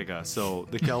Galactica. So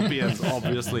the Kelpians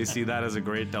obviously see that as a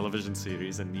great television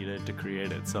series and needed to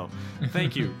create it. So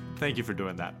thank you for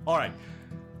doing that. All right,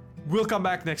 we'll come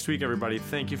back next week, everybody.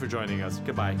 Thank you for joining us.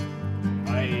 Goodbye.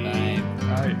 Bye.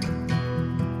 Bye.